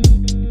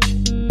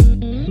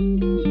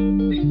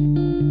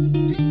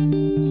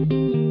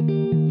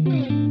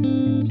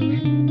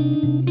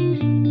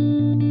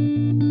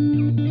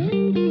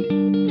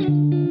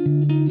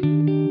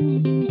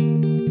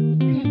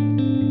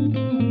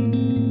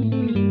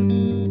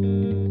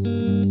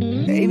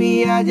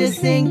 Baby, I just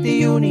think that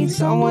you need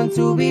someone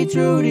to be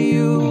true to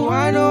you.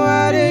 I know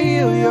how to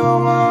heal your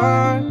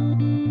heart.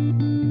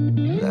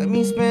 Let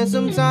me spend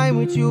some time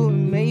with you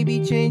and maybe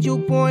change your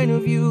point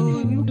of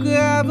view. You could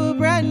have a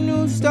brand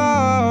new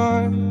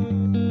start.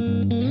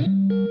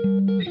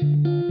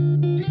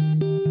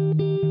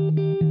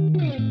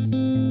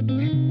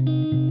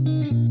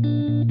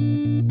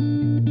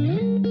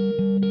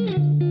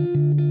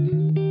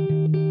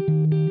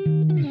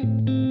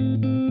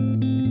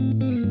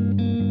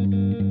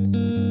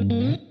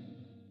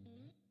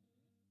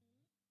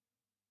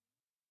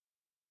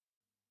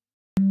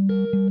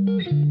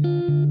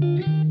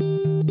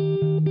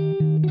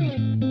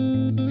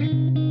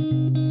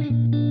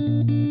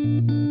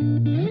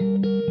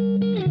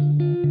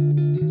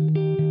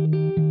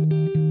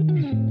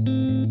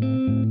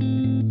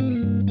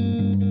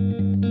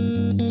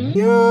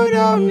 You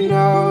don't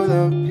know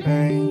the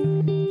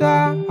pain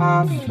that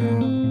I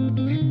feel,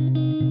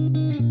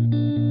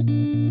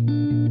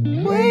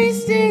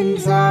 wasting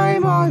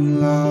time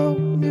on love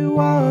that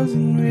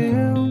wasn't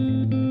real.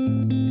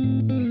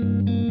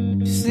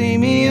 Just leave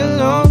me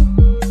alone,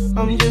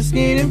 I'm just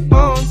getting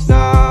bones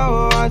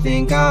now. I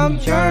think I'm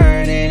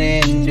turning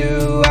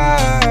into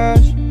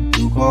ash.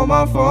 You call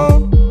my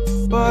phone,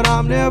 but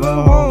I'm never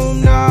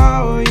home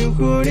now. You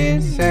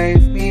couldn't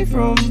save me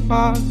from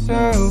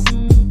myself.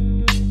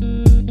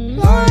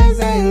 Lies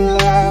ain't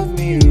lies.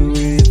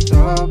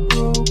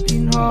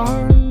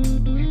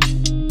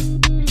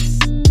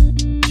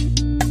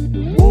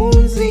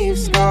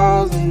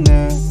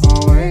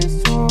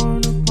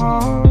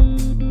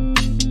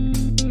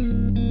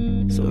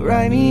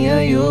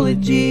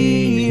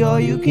 eulogy, all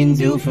you can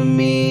do for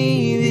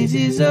me. This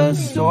is a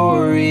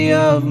story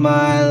of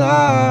my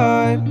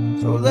life,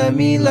 so let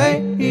me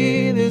lay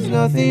here, there's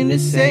nothing to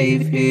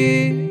save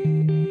here,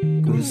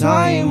 'cause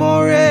I am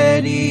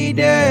already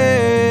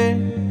dead.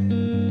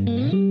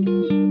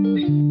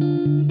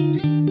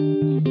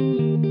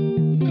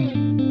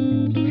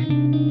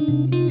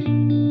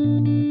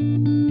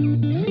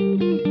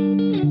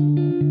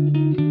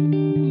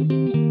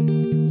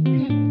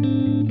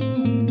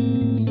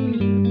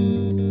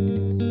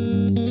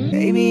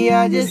 Baby,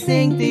 I just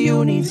think that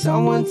you need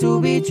someone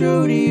to be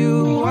true to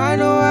you. I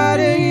know how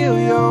to heal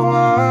your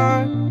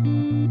heart.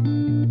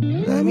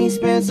 Let me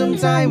spend some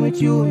time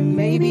with you and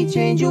maybe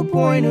change your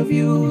point of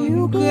view.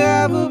 You could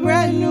have a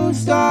brand new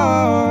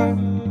start.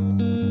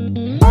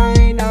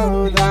 I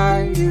know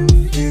that you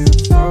feel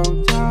so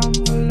damn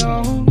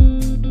alone.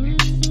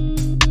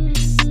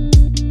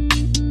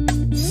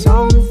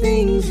 Some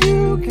things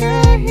you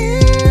can't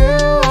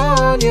heal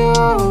on your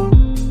own.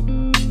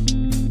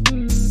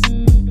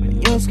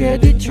 You're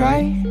scared to try,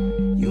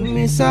 you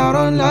miss out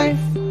on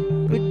life.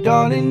 But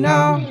darling,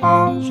 now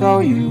I'll show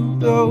you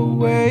the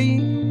way.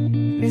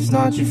 It's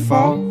not your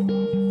fault,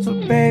 so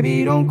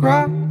baby don't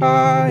cry.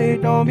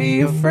 Don't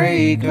be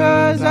afraid,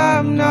 'cause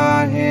I'm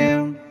not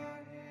him.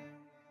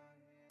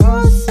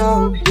 You're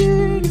so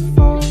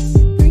beautiful,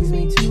 it brings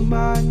me to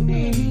my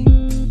knees.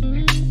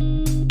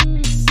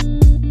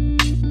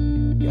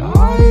 Your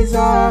eyes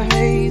are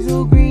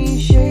hazel green,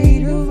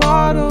 shade of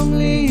autumn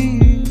leaves.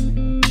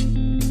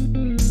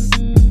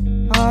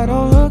 I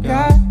don't look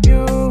at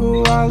you,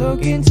 I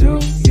look into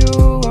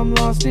you. I'm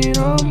lost in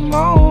a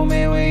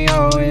moment when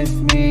you're with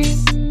me.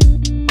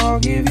 I'll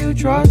give you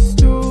trust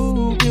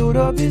to build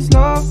up this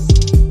love,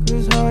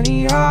 'cause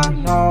honey, I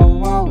know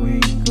what we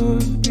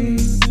could be.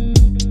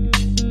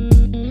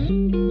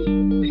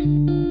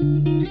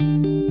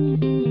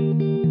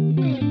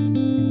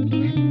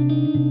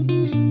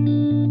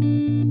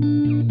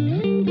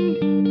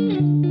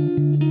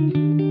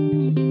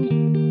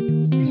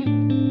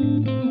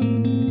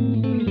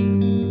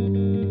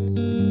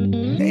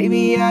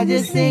 Baby, I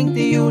just think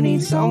that you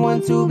need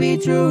someone to be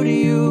true to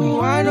you.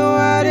 I know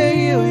how to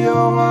heal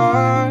your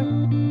heart.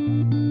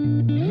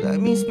 Let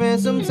me spend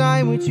some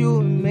time with you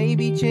and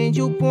maybe change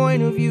your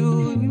point of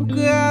view. You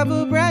could have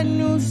a brand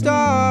new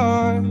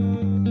start.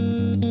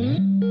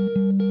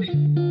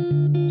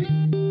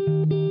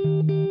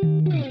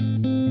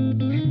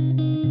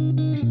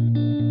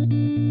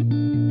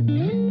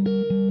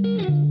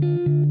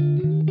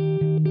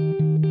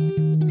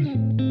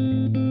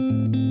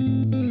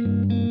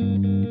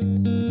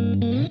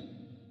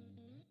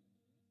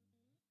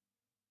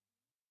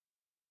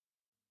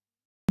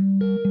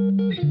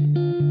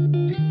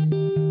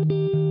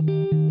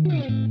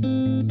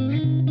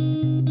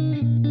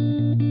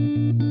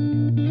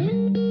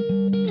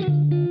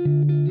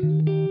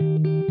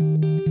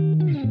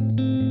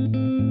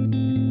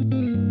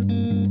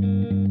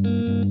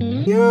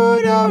 You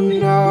don't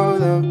know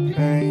the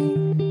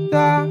pain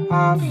that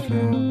I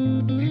feel,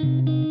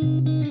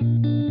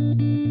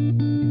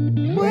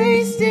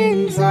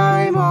 wasting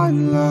time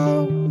on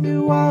love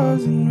that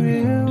wasn't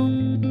real.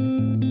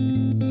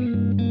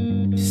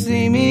 Just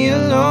leave me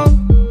alone,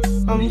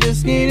 I'm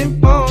just getting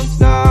bones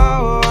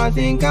now. I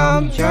think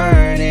I'm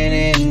turning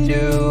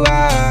into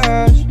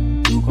ash.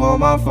 You call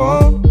my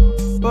phone,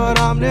 but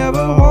I'm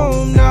never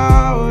home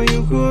now.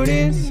 You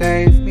couldn't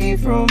save me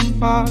from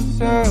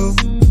myself.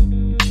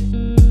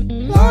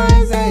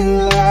 Lies ain't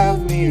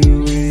left me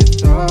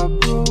with a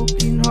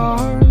broken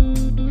heart.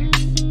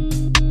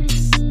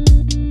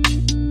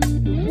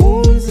 The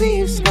wounds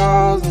leave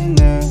scars and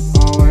they're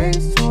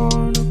always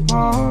torn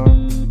apart.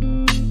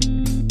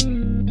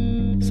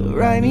 So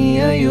write me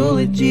a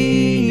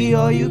eulogy,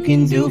 all you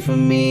can do for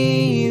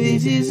me.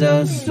 This is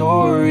a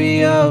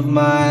story of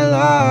my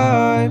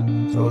life,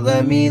 so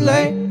let me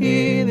lay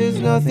here,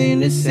 there's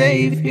nothing to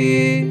save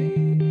here,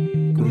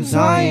 'cause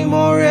I am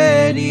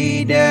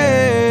already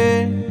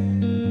dead.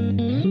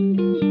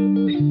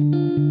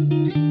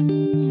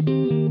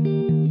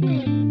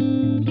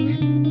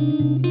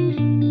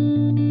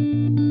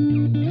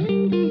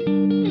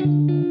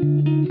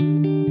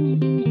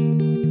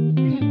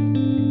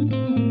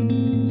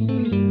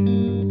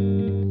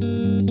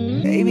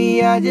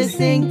 Baby, I just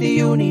think that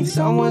you need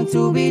someone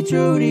to be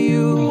true to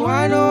you.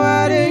 I know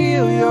how to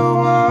heal your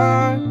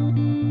heart.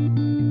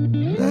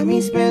 Let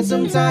me spend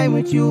some time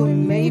with you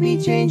and maybe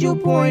change your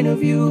point of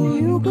view.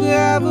 You could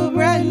have a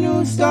brand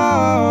new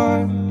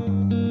start.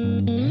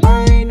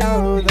 I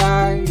know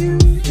that you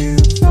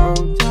feel so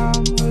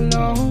damn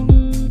alone.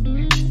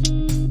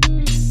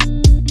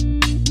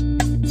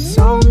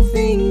 Some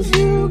things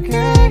you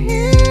can't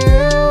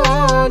heal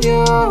on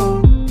your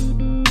own.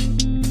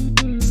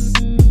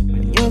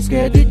 You're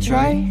scared to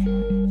try,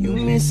 you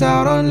miss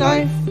out on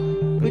life.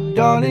 But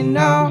darling,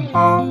 now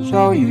I'll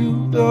show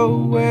you the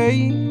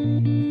way.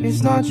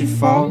 It's not your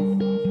fault,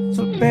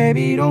 so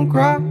baby don't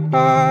cry.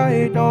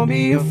 Don't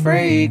be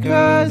afraid,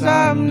 'cause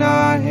I'm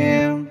not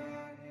him.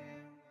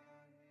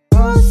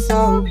 You're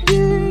so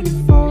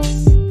beautiful,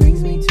 it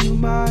brings me to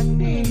my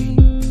knees.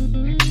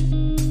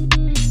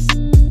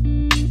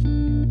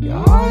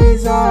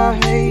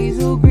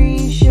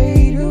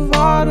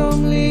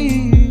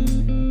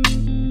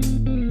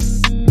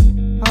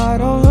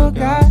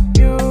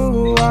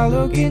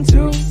 look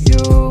into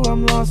you,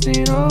 I'm lost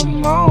in a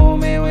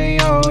moment when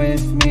you're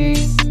with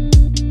me.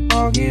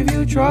 I'll give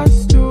you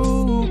trust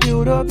to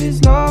build up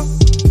this love,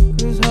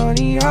 'cause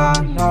honey,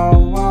 I know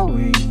what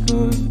we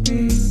could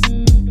be.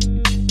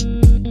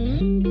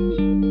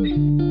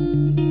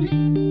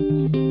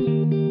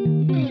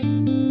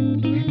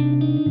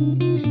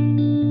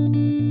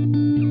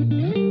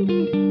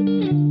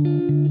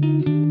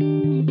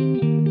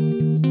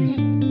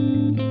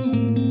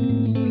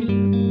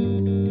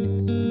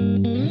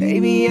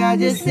 Baby, I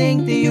just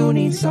think that you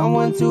need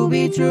someone to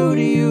be true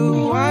to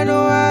you. I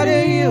know how to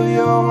heal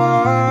your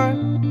heart.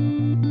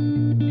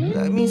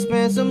 Let me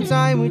spend some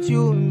time with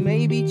you and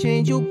maybe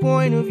change your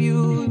point of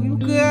view. You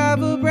could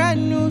have a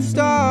brand new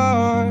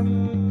start.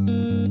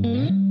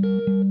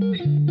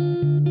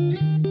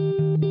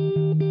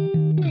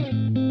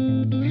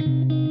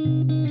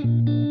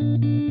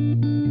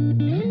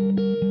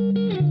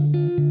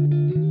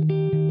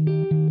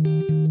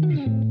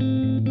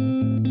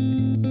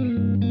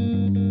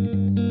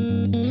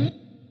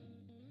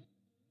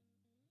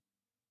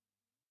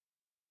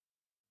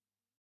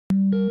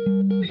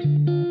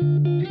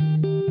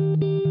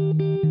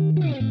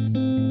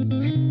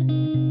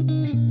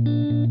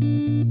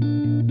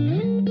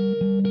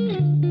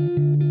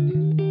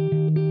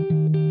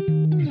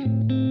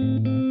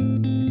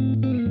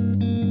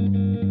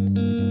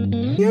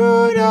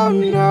 You don't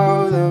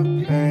know the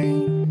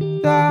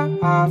pain that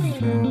I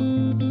feel,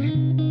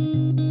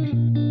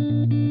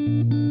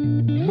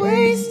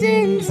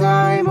 wasting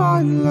time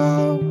on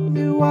love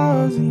that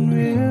wasn't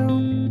real.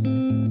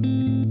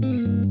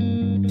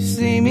 Just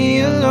leave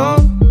me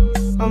alone,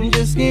 I'm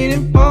just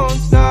getting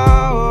bones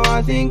now.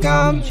 I think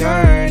I'm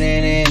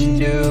turning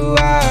into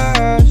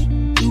ash.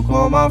 You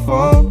call my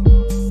phone,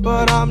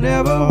 but I'm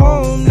never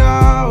home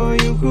now.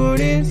 You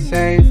couldn't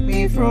save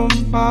me from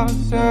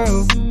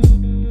myself.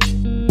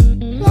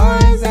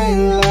 Lies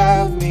ain't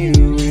left me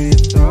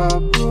with a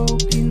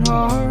broken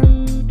heart.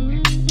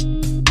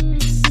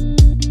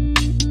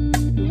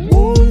 The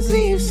wounds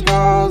leave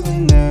scars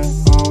and they're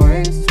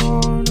always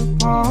torn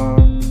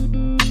apart.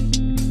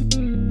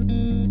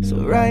 So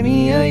write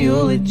me a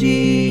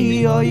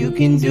eulogy, all you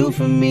can do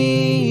for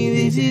me.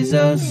 This is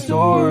a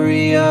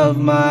story of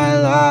my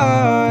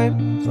life.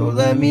 So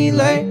let me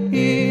lay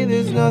here,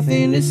 there's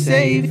nothing to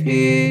save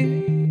here,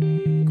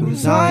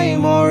 'cause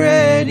I'm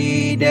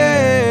already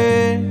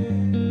dead.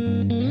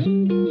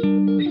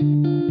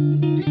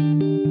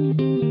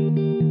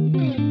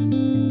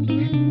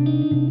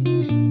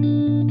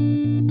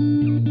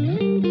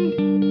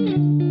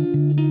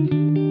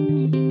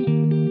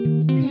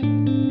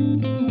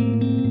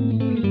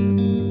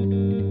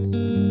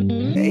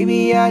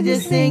 Baby, I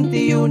just think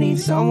that you need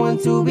someone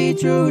to be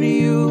true to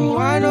you.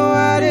 I know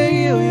how to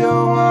heal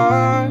your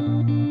heart.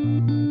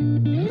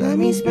 Let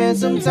me spend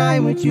some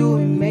time with you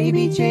and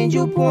maybe change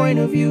your point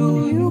of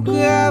view. You could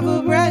have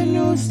a brand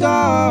new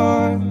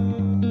start.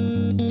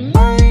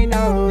 I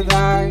know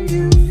that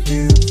you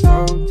feel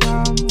so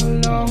damn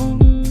alone.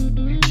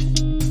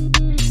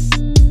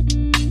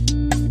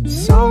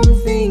 Some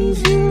things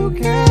you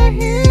can't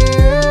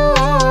heal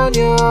on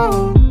your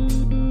own.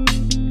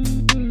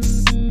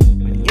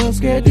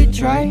 Scared to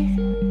try,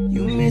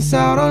 you miss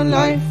out on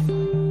life.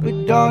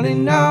 But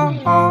darling, now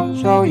I'll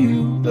show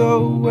you the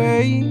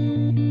way.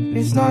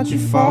 It's not your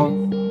fault,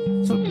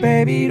 so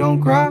baby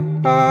don't cry.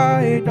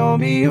 Don't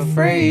be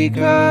afraid,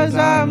 'cause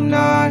I'm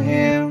not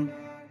him.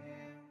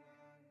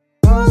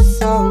 You're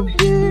so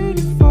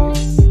beautiful,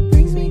 it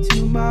brings me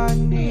to my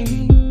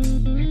knees.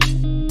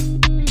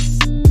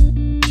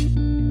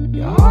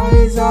 Your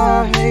eyes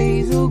are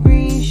hazel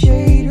green,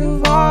 shade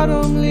of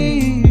autumn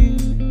leaves.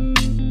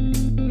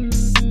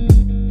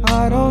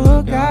 I don't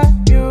look at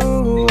you,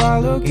 I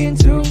look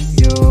into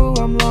you.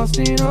 I'm lost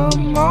in a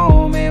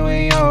moment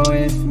when you're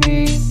with me.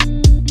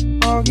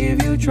 I'll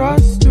give you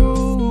trust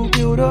to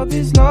build up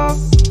this love,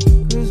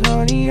 'cause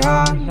honey,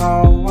 I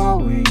know what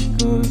we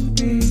could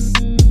be.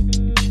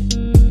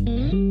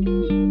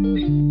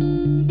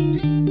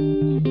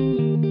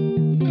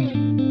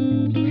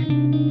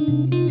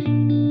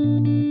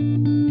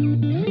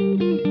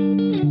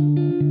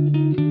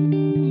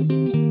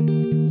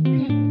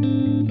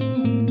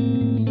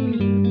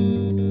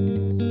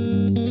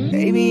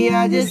 Baby,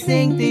 I just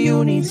think that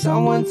you need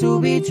someone to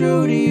be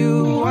true to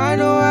you. I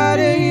know how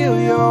to heal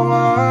your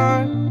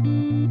heart.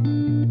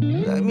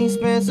 Let me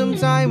spend some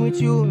time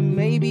with you and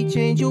maybe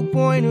change your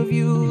point of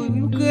view.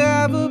 You could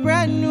have a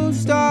brand new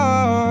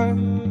start.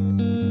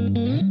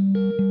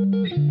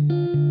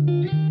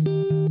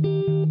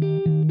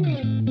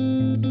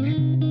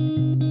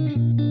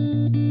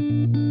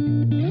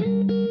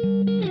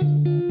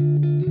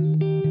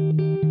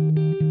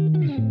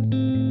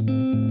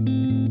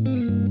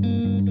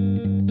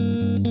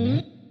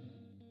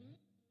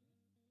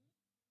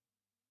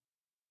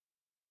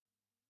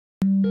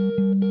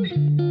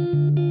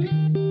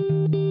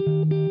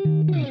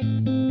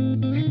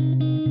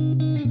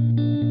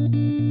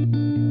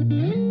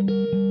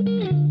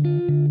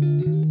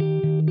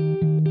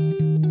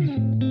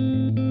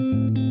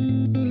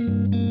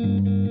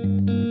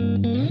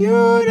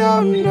 You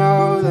don't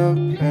know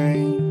the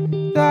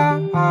pain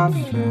that I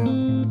feel,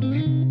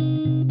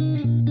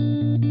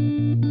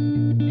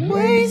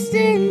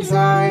 wasting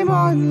time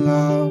on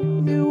love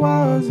that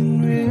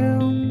wasn't real.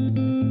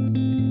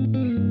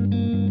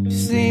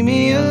 Just leave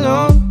me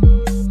alone,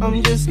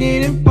 I'm just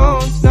getting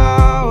bones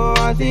now.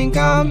 I think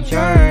I'm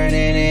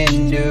turning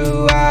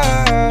into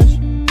ash.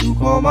 You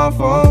call my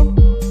phone,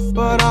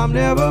 but I'm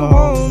never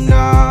home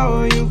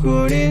now. You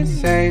couldn't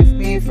save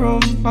me from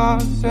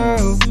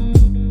myself.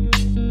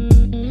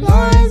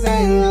 Lies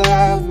ain't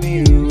left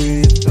me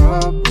with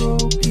a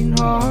broken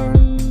heart.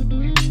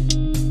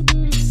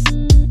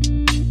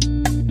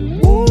 The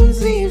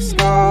wounds leave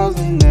scars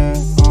and they're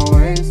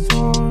always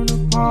torn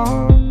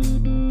apart.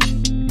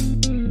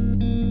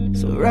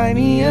 So write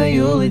me a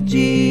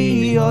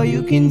eulogy, all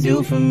you can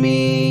do for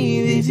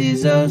me. This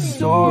is a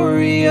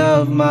story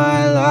of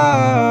my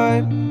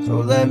life. So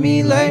let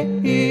me lay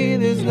here,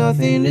 there's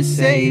nothing to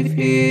save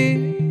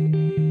here,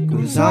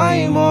 'cause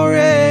I'm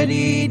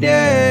already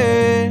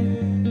dead.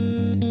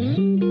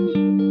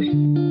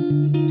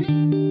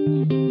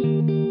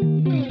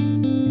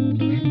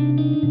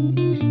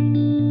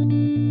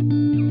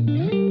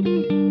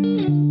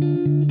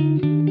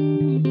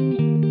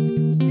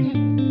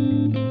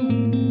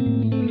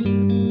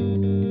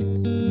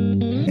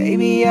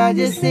 Baby, I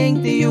just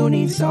think that you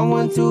need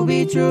someone to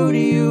be true to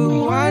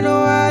you. I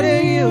know how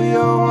to heal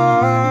your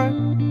heart.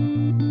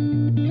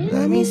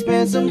 Let me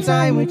spend some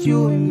time with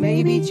you and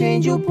maybe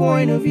change your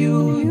point of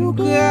view. You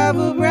could have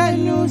a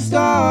brand new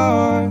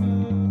start.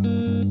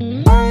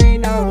 I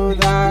know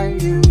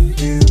that you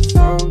feel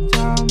so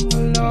damn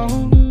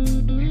alone.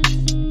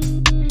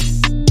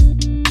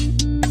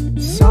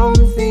 Some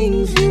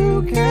things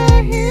you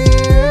can't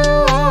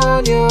heal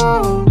on your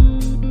own.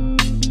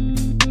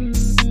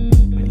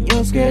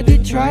 You're scared to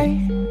try,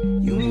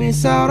 you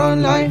miss out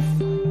on life.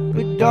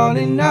 But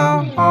darling,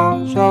 now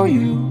I'll show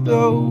you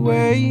the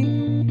way.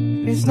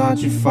 It's not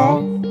your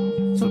fault,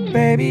 so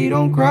baby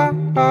don't cry.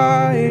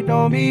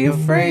 Don't be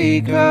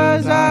afraid,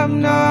 'cause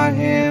I'm not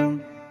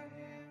him.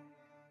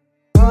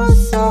 You're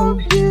so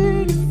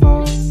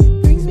beautiful,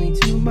 it brings me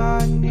to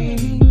my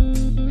knees.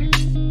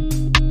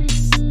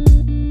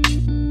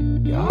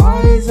 Your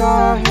eyes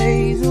are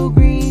hazel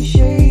green,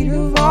 shade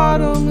of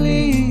autumn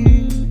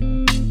leaves.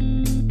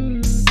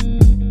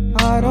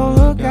 I don't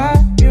look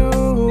at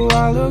you,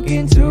 I look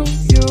into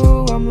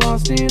you. I'm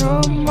lost in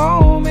a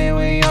moment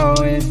when you're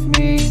with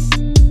me.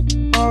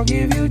 I'll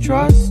give you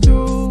trust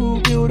to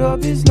build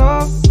up this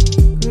love,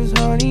 'cause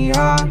honey,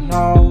 I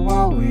know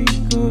what we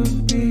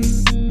could be.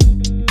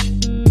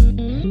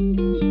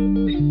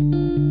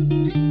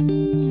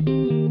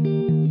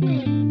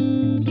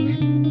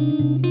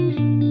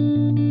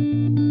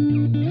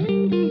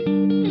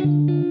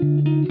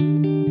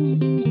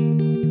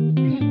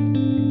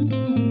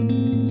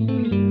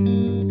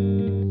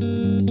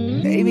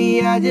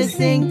 Baby, I just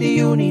think that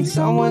you need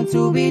someone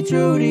to be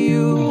true to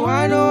you.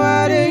 I know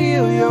how to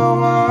heal your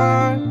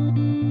heart.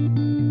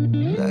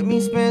 Let me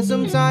spend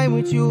some time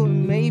with you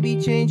and maybe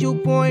change your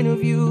point of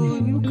view.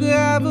 You could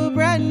have a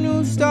brand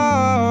new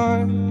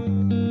start.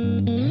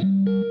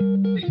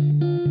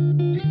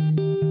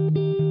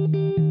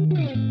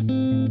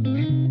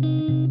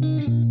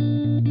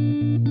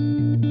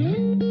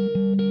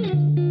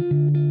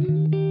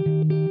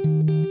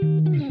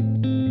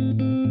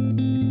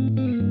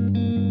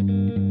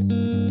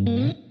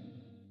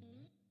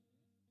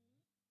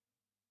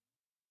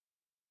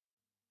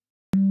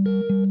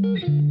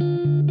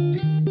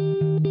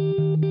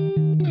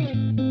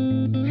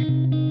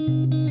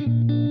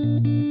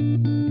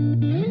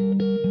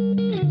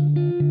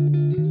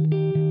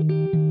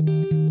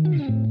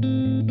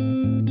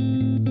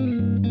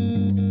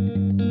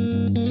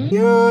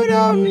 You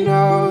don't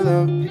know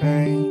the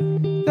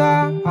pain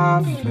that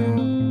I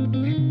feel,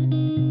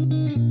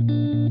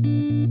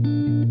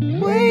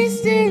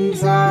 wasting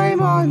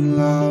time on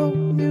love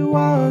that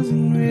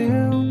wasn't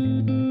real.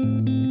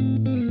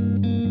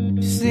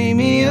 Just leave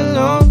me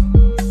alone,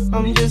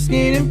 I'm just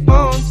getting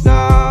bones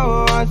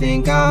now. I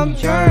think I'm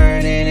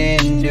turning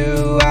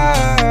into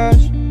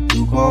ash.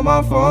 You call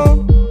my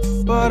phone,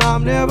 but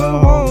I'm never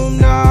home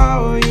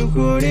now. You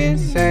couldn't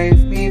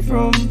save me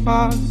from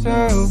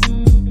myself.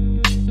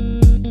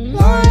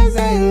 Lies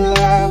ain't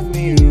left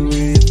me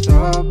with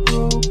a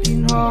broken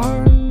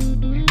heart.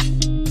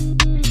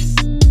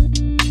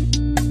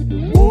 The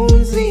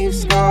wounds leave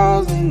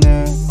scars and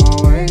they're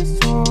always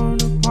torn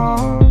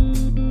apart.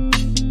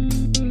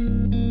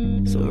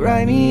 So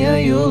write me a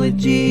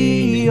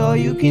eulogy, all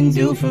you can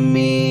do for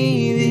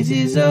me. This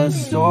is a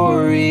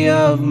story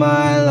of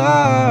my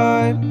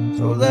life.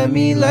 So let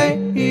me lay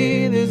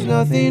here, there's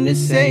nothing to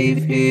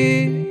save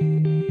here,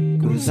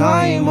 'cause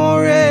I'm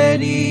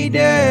already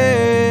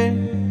dead.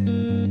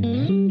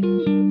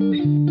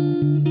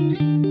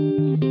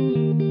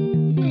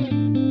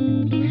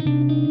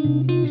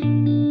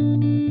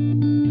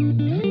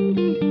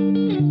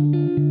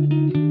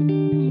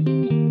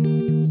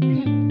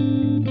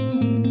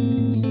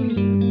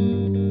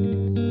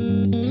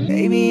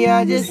 Baby, I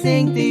I just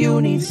think that you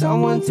need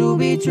someone to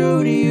be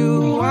true to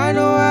you. I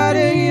know how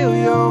to heal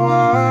your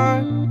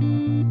heart.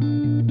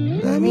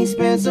 Let me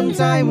spend some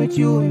time with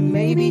you and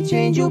maybe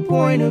change your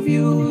point of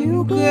view.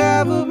 You could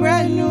have a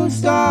brand new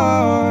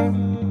start.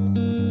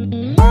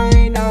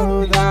 I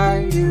know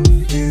that you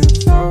feel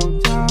so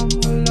damn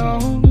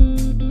alone.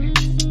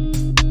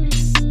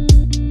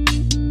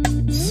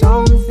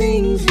 Some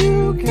things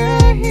you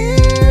can't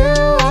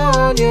heal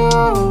on your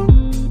own.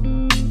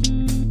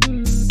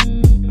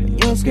 When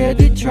you're scared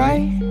to try,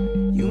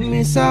 you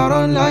miss out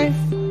on life.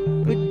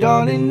 But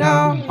darling,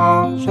 now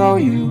I'll show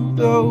you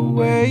the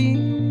way.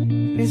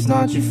 It's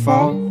not your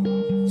fault,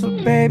 so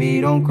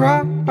baby don't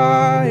cry.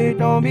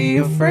 Don't be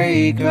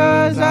afraid,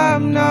 cause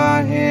I'm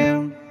not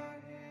him.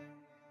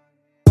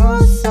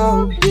 You're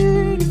so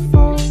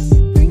beautiful,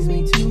 it brings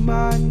me to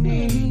my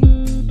knees.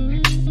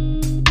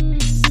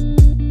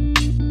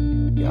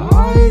 Your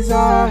eyes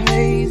are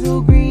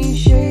hazel green,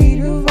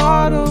 shade of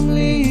autumn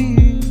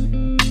leaves.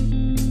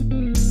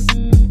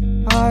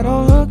 I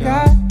don't look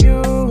at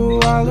you,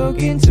 I look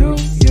into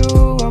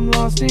you. I'm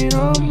lost in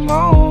a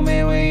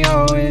moment when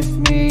you're with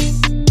me.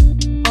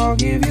 I'll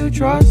give you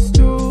trust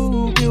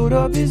to build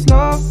up this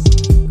love,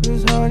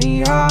 cause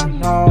honey, I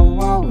know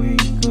what we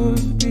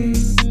could be.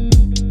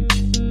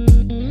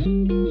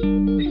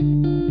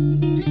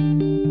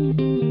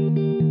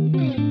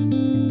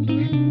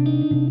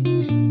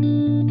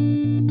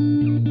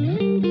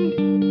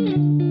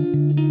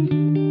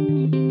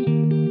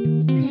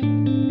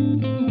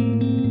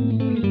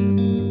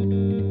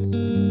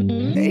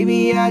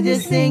 Baby, I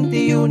just think that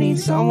you need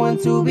someone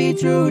to be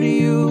true to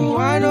you.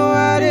 I know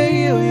how to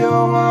heal your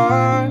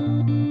heart.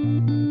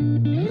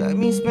 Let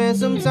me spend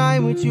some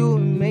time with you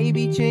and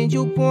maybe change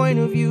your point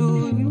of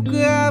view. You could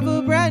have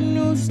a brand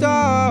new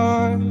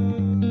start.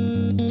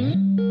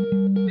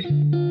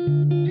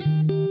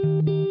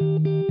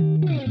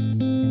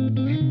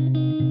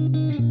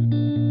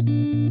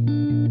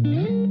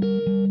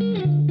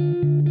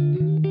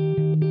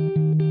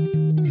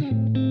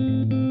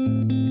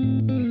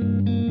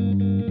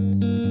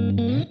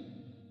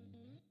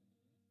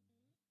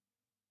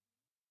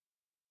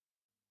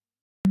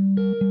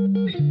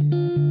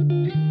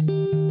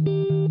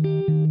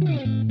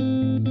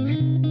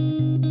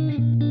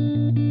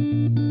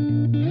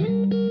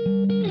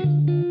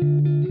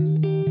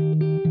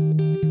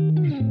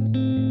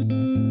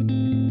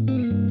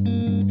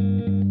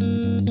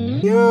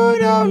 You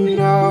don't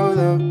know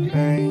the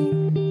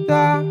pain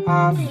that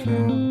I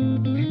feel,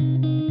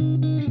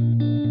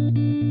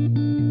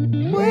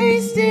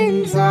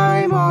 wasting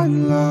time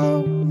on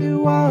love that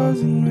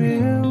wasn't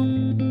real.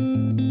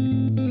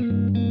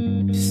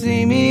 Just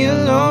leave me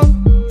alone,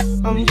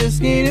 I'm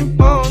just getting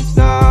bones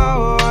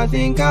now. I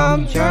think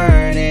I'm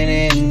turning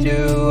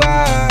into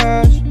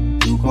ash.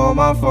 You call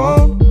my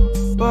phone,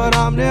 but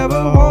I'm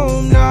never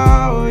home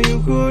now.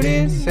 You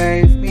couldn't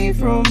save me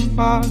from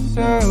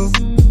myself.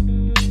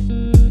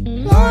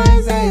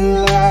 Lies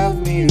ain't left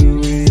me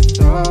with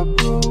a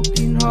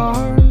broken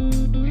heart.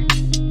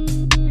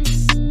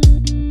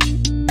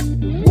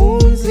 The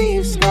wounds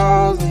leave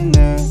scars and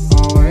they're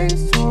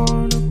always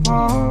torn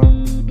apart.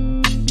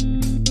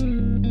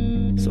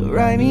 So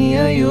write me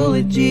a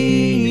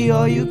eulogy,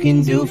 all you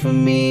can do for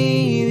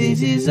me.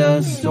 This is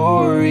a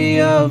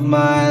story of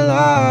my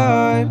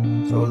life.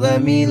 So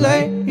let me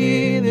lay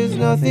here, there's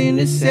nothing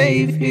to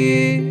save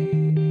here,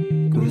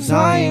 cause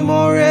I'm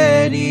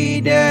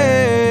already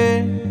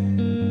dead.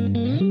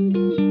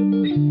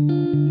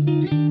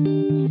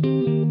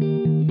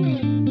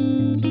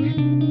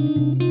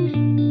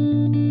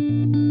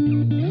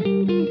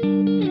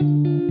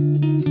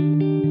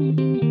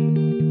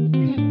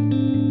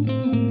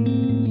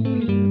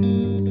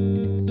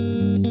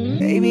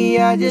 Baby,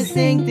 I just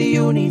think that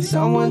you need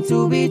someone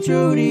to be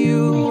true to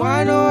you.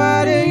 I know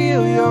how to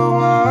heal your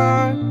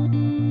heart.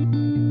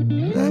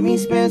 Let me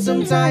spend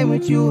some time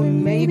with you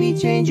and maybe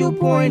change your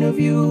point of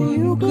view.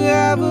 You could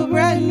have a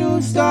brand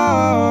new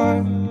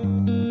start.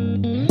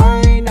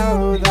 I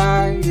know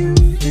that you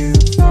feel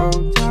so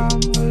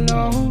damn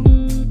alone.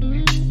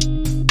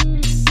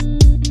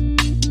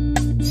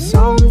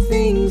 Some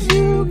things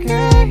you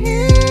can't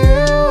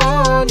heal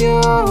on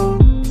your own.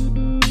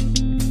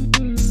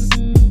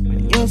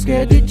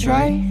 Scared to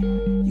try,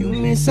 you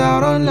miss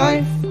out on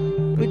life.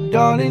 But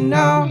darling,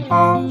 now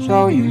I'll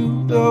show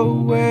you the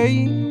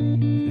way.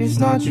 It's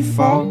not your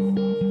fault,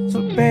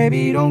 so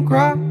baby don't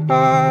cry.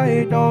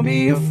 Don't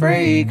be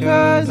afraid,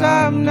 cause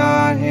I'm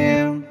not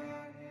him.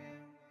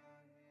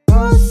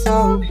 You're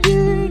so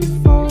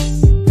beautiful,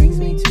 it brings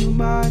me to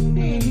my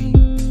knees.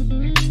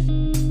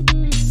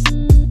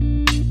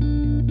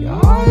 Your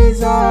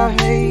eyes are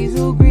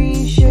hazel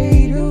green,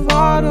 shade of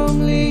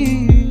autumn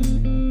leaves.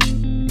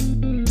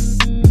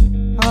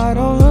 I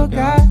don't look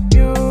at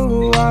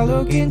you, I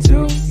look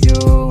into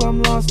you.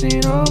 I'm lost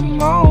in a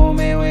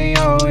moment when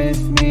you're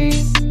with me.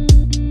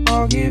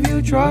 I'll give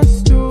you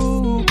trust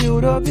to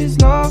build up this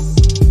love,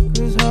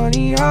 cause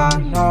honey, I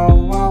know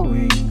what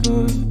we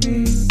could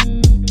be.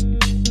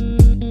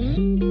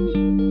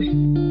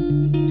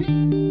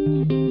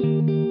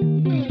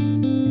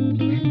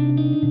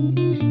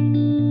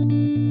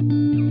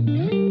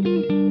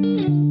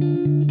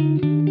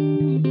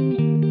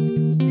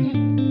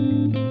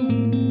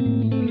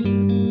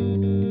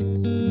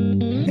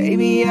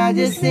 I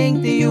just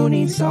think that you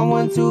need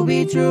someone to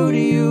be true to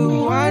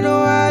you. I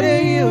know how to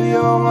heal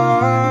your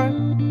heart.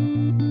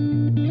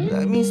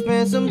 Let me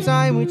spend some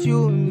time with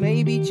you and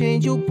maybe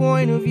change your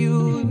point of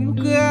view. You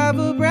could have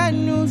a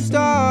brand new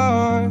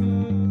start.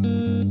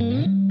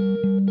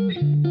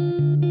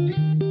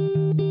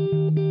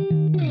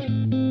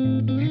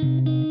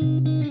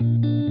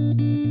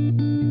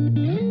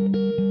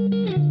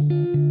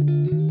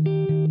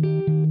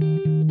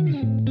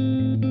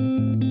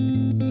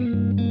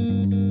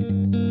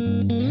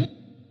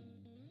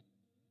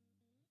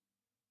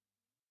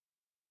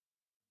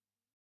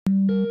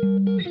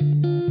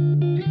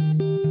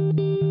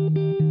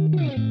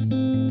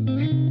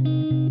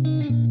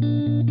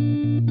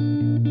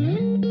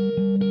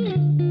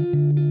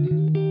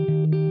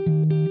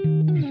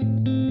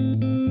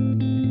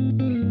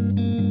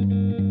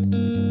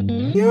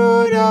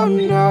 You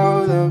don't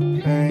know the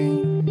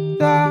pain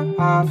that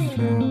I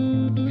feel,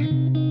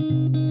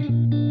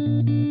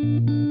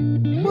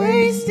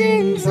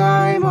 wasting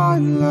time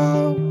on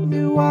love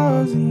that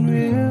wasn't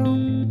real.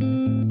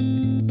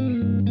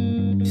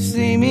 Just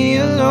leave me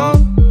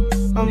alone,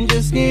 I'm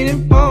just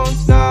getting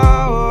bones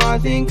now. I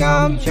think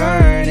I'm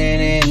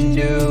turning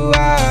into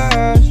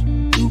ash.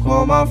 You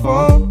call my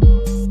phone,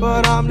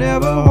 but I'm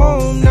never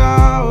home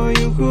now.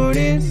 You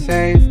couldn't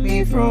save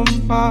me from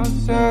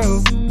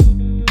myself.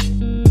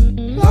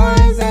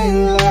 Lies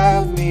ain't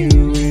left me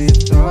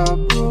with a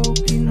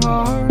broken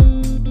heart.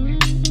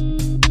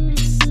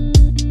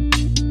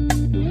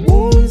 The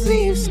wounds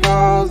leave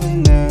scars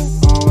and they're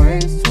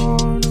always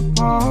torn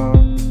apart.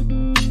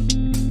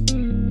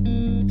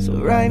 So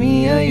write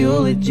me a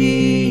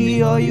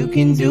eulogy, all you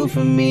can do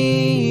for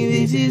me.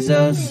 This is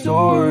a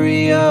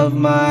story of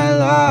my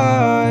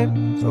life.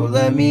 So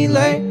let me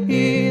lay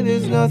here,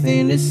 there's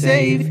nothing to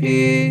save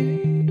here,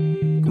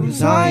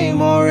 'cause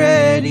I'm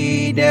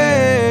already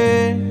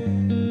dead.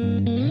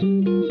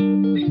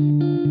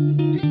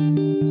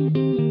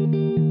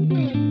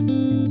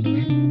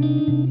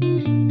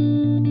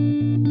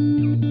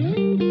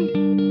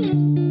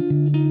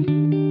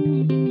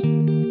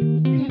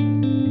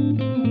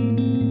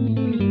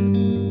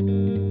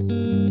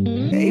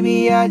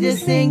 Baby, I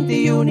just think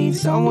that you need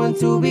someone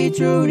to be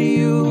true to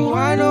you.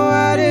 I know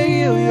how to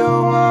heal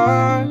your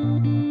heart.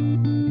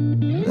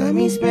 Let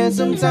me spend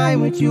some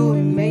time with you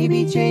and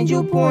maybe change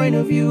your point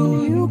of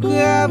view. You could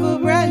have a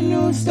brand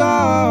new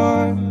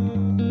start.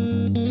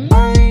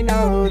 I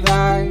know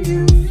that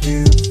you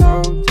feel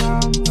so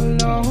damn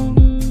alone.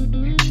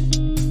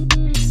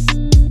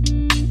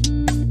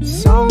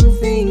 Some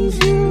things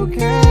you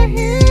can't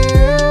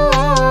heal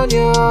on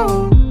your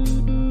own.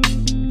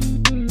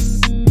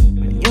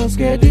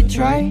 Scared to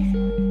try,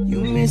 you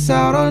miss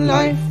out on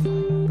life.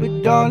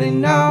 But darling,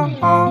 now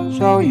I'll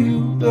show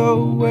you the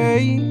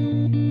way.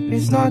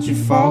 It's not your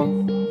fault,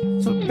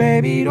 so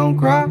baby don't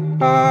cry.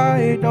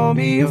 Don't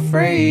be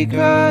afraid,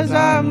 'cause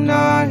I'm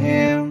not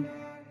him.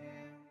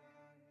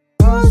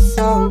 You're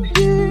so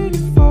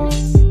beautiful,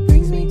 it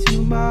brings me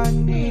to my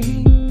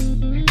knees.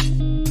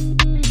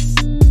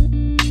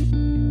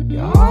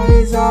 Your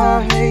eyes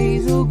are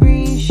hazel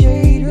green,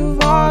 shade of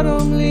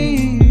autumn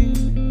leaves.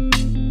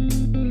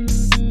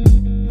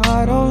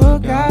 I don't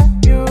look at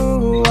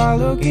you, I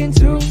look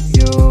into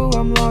you.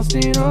 I'm lost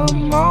in a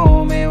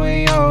moment when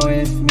you're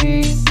with me.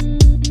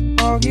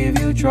 I'll give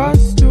you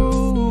trust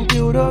to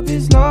build up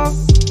this love,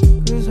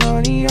 'cause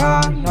honey,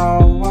 I know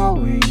what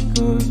we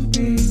could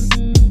be.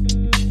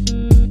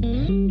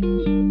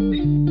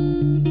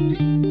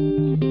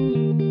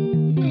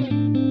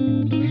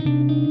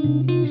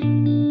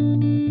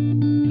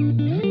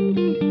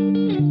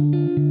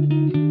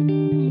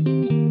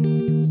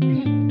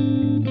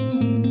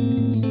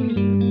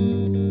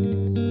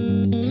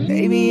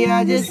 Baby,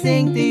 I just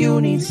think that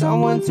you need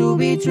someone to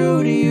be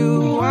true to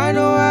you. I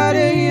know how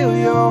to heal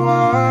your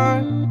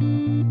heart.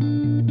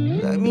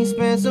 Let me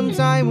spend some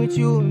time with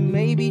you and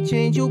maybe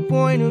change your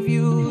point of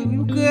view.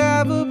 You could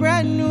have a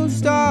brand new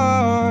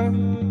start.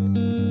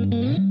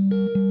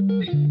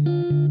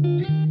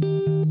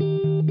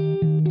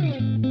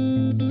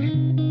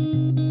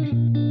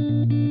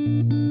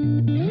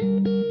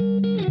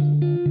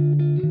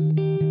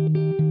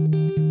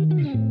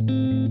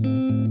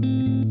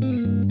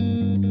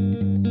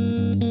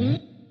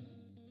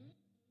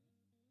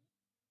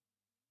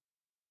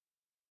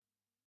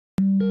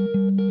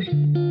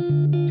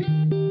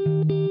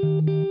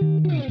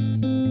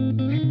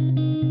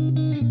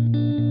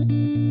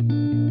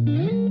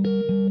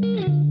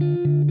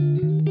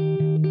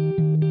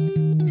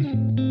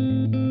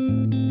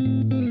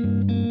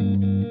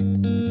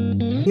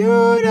 You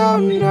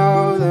don't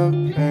know the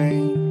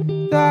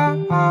pain that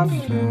I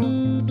feel,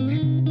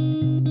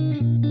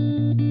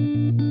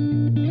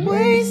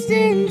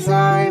 wasting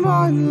time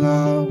on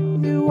love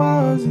that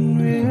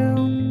wasn't real.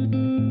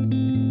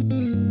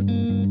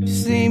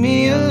 Just leave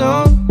me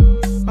alone,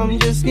 I'm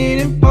just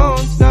getting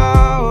bones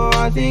now.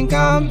 I think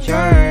I'm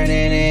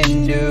turning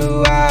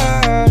into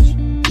ash.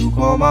 You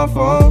call my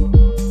phone,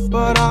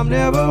 but I'm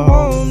never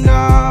home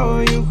now.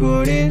 You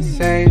couldn't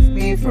save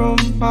me from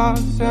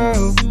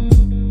myself.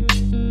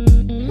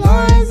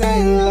 Lies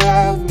ain't lies.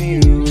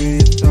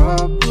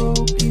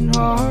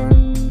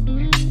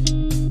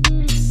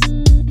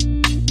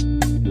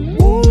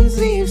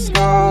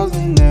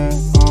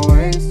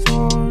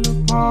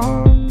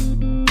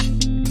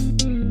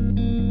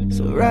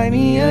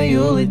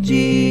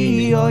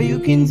 all you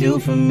can do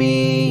for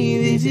me.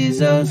 This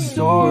is a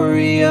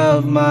story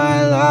of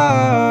my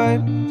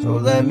life, so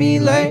let me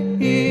lay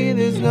here.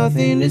 There's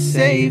nothing to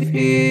save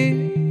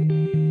here,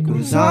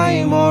 'cause I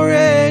am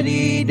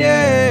already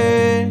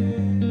dead.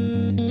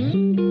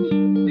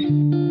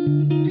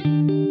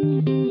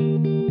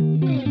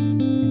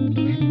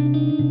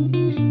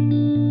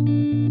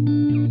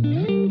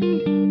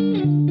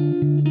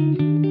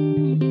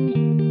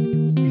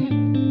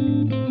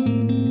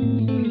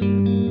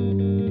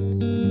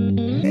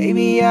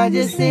 Baby, I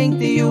just think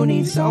that you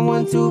need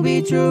someone to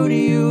be true to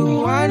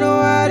you. I know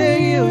how to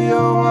heal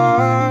your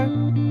heart.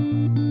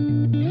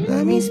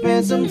 Let me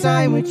spend some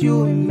time with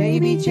you and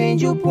maybe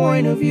change your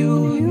point of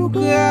view. You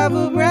could have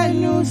a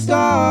brand new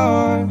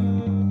start.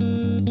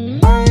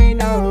 I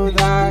know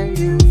that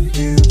you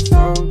feel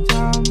so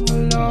damn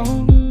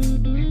alone.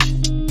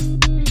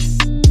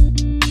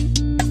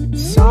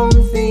 Some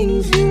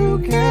things you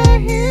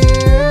can't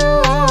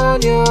heal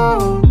on your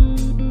own.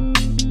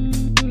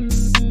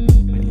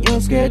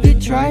 Scared to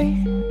try,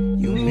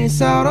 you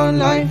miss out on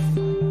life.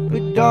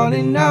 But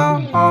darling,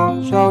 now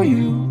I'll show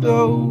you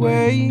the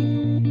way.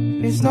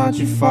 It's not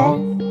your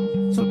fault,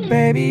 so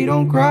baby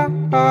don't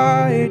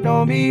cry.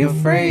 Don't be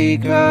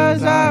afraid,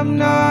 'cause I'm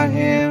not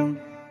him.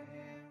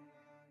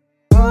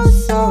 You're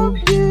so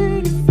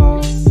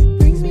beautiful, it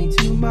brings me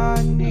to my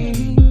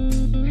knees.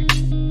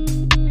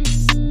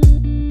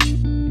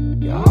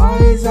 Your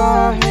eyes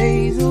are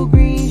hazel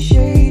green,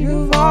 shade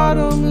of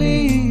autumn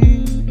leaves.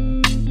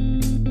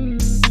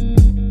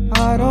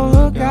 I don't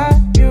look at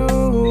you,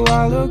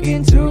 I look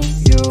into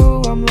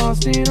you. I'm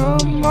lost in a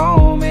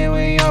moment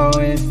when you're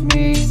with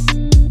me.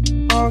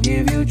 I'll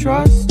give you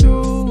trust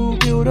to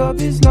build up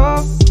this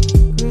love,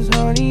 'cause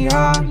honey,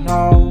 I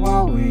know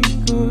what we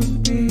could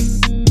be.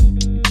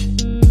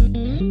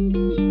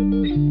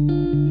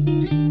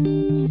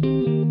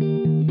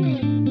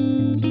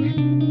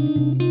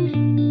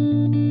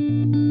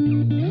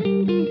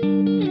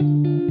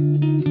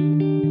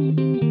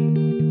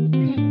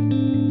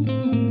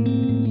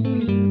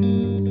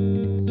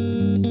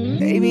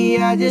 Baby,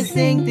 I just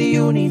think that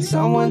you need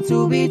someone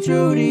to be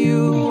true to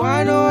you.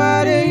 I know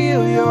how to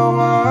heal your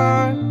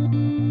heart.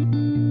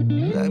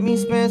 Let me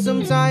spend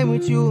some time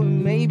with you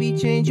and maybe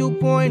change your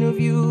point of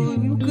view.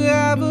 You could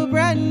have a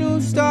brand new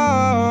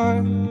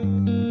start.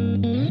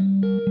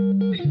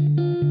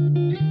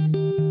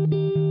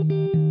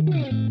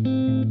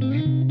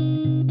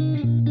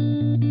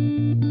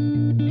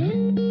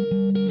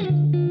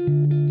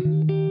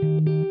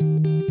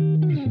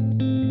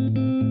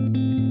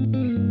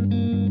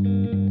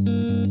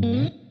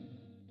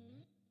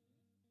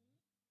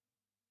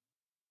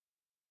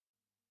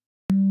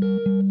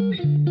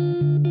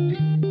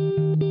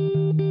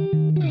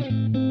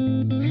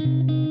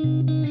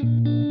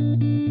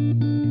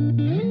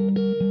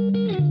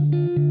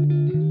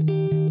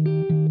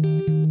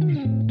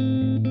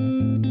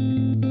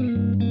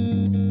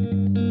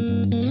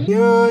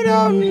 You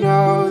don't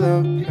know the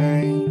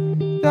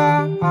pain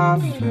that I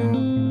feel,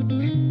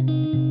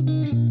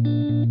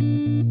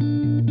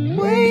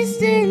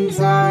 wasting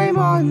time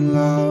on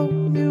love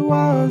that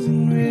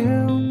wasn't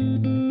real.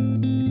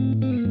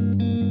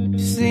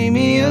 Just leave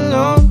me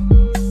alone,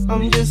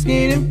 I'm just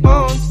getting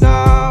bones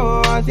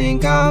now. I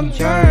think I'm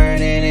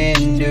turning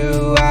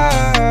into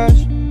ash.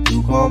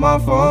 You call my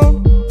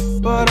phone,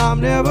 but I'm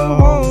never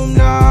home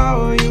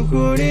now. You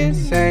couldn't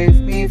save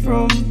me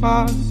from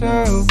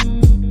myself.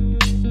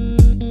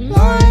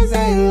 Lies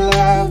ain't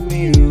left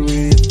me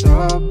with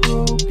a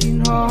broken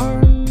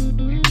heart.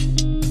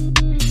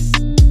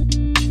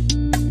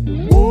 The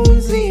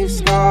wounds leave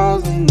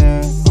scars and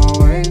they're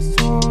always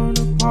torn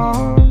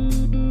apart.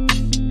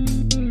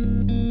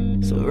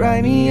 So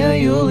write me a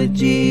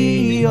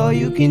eulogy, all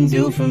you can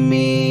do for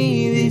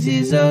me. This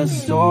is a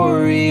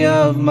story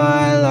of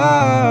my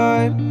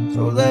life,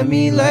 so let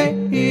me lay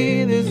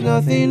here. There's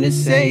nothing to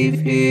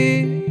save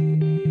here,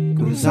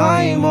 'cause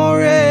I am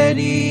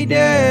already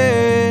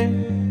dead.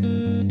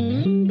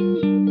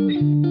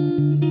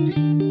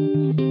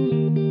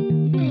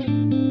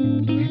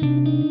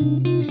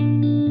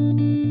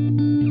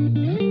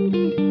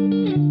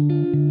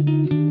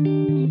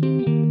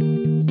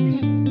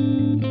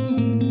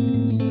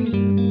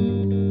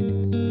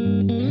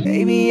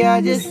 Baby,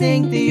 I just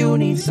think that you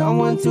need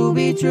someone to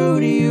be true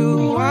to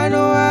you. I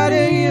know how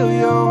to heal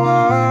your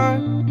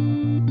heart.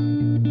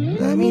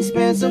 Let me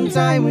spend some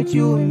time with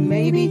you and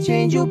maybe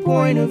change your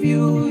point of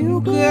view.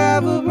 You could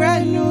have a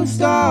brand new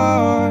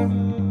start.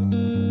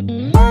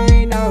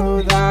 I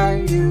know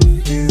that you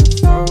feel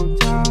so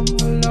damn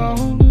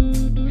alone.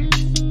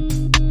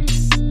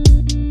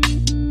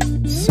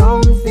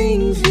 Some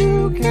things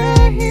you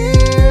can't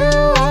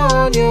heal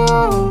on your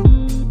own.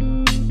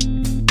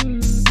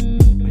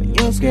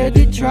 Scared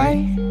to try,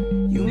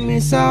 you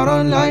miss out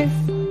on life.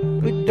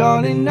 But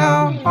darling,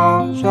 now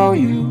I'll show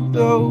you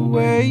the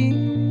way.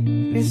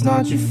 It's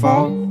not your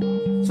fault,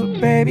 so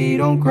baby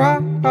don't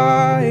cry.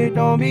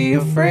 Don't be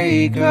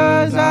afraid,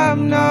 'cause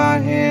I'm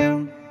not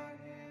him.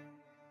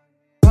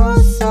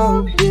 You're so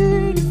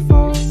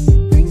beautiful,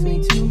 it brings me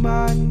to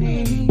my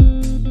knees.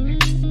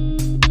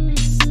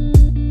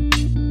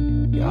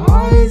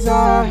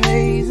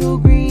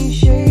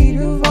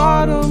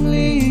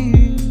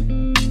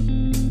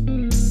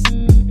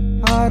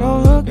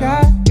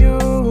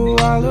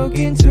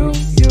 talking to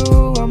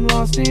you. I'm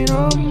lost in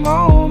a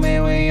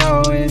moment when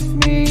you're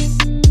with me.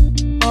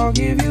 I'll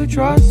give you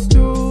trust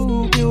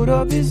to build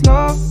up this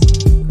love,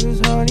 'cause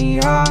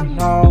honey, I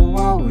know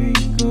what we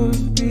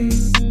could be.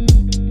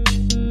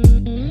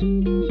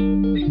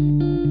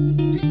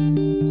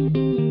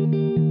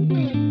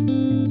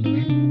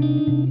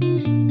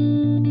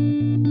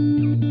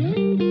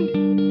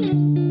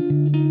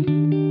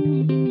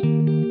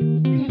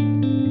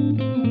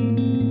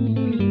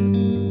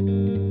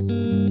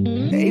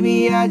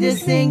 Baby, I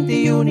just think that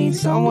you need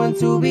someone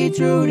to be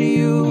true to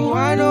you.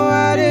 I know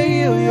how to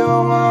heal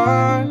your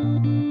heart.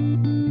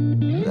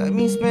 Let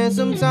me spend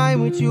some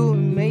time with you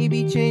and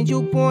maybe change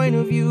your point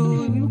of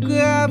view. You could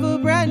have a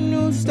brand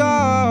new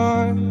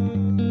start.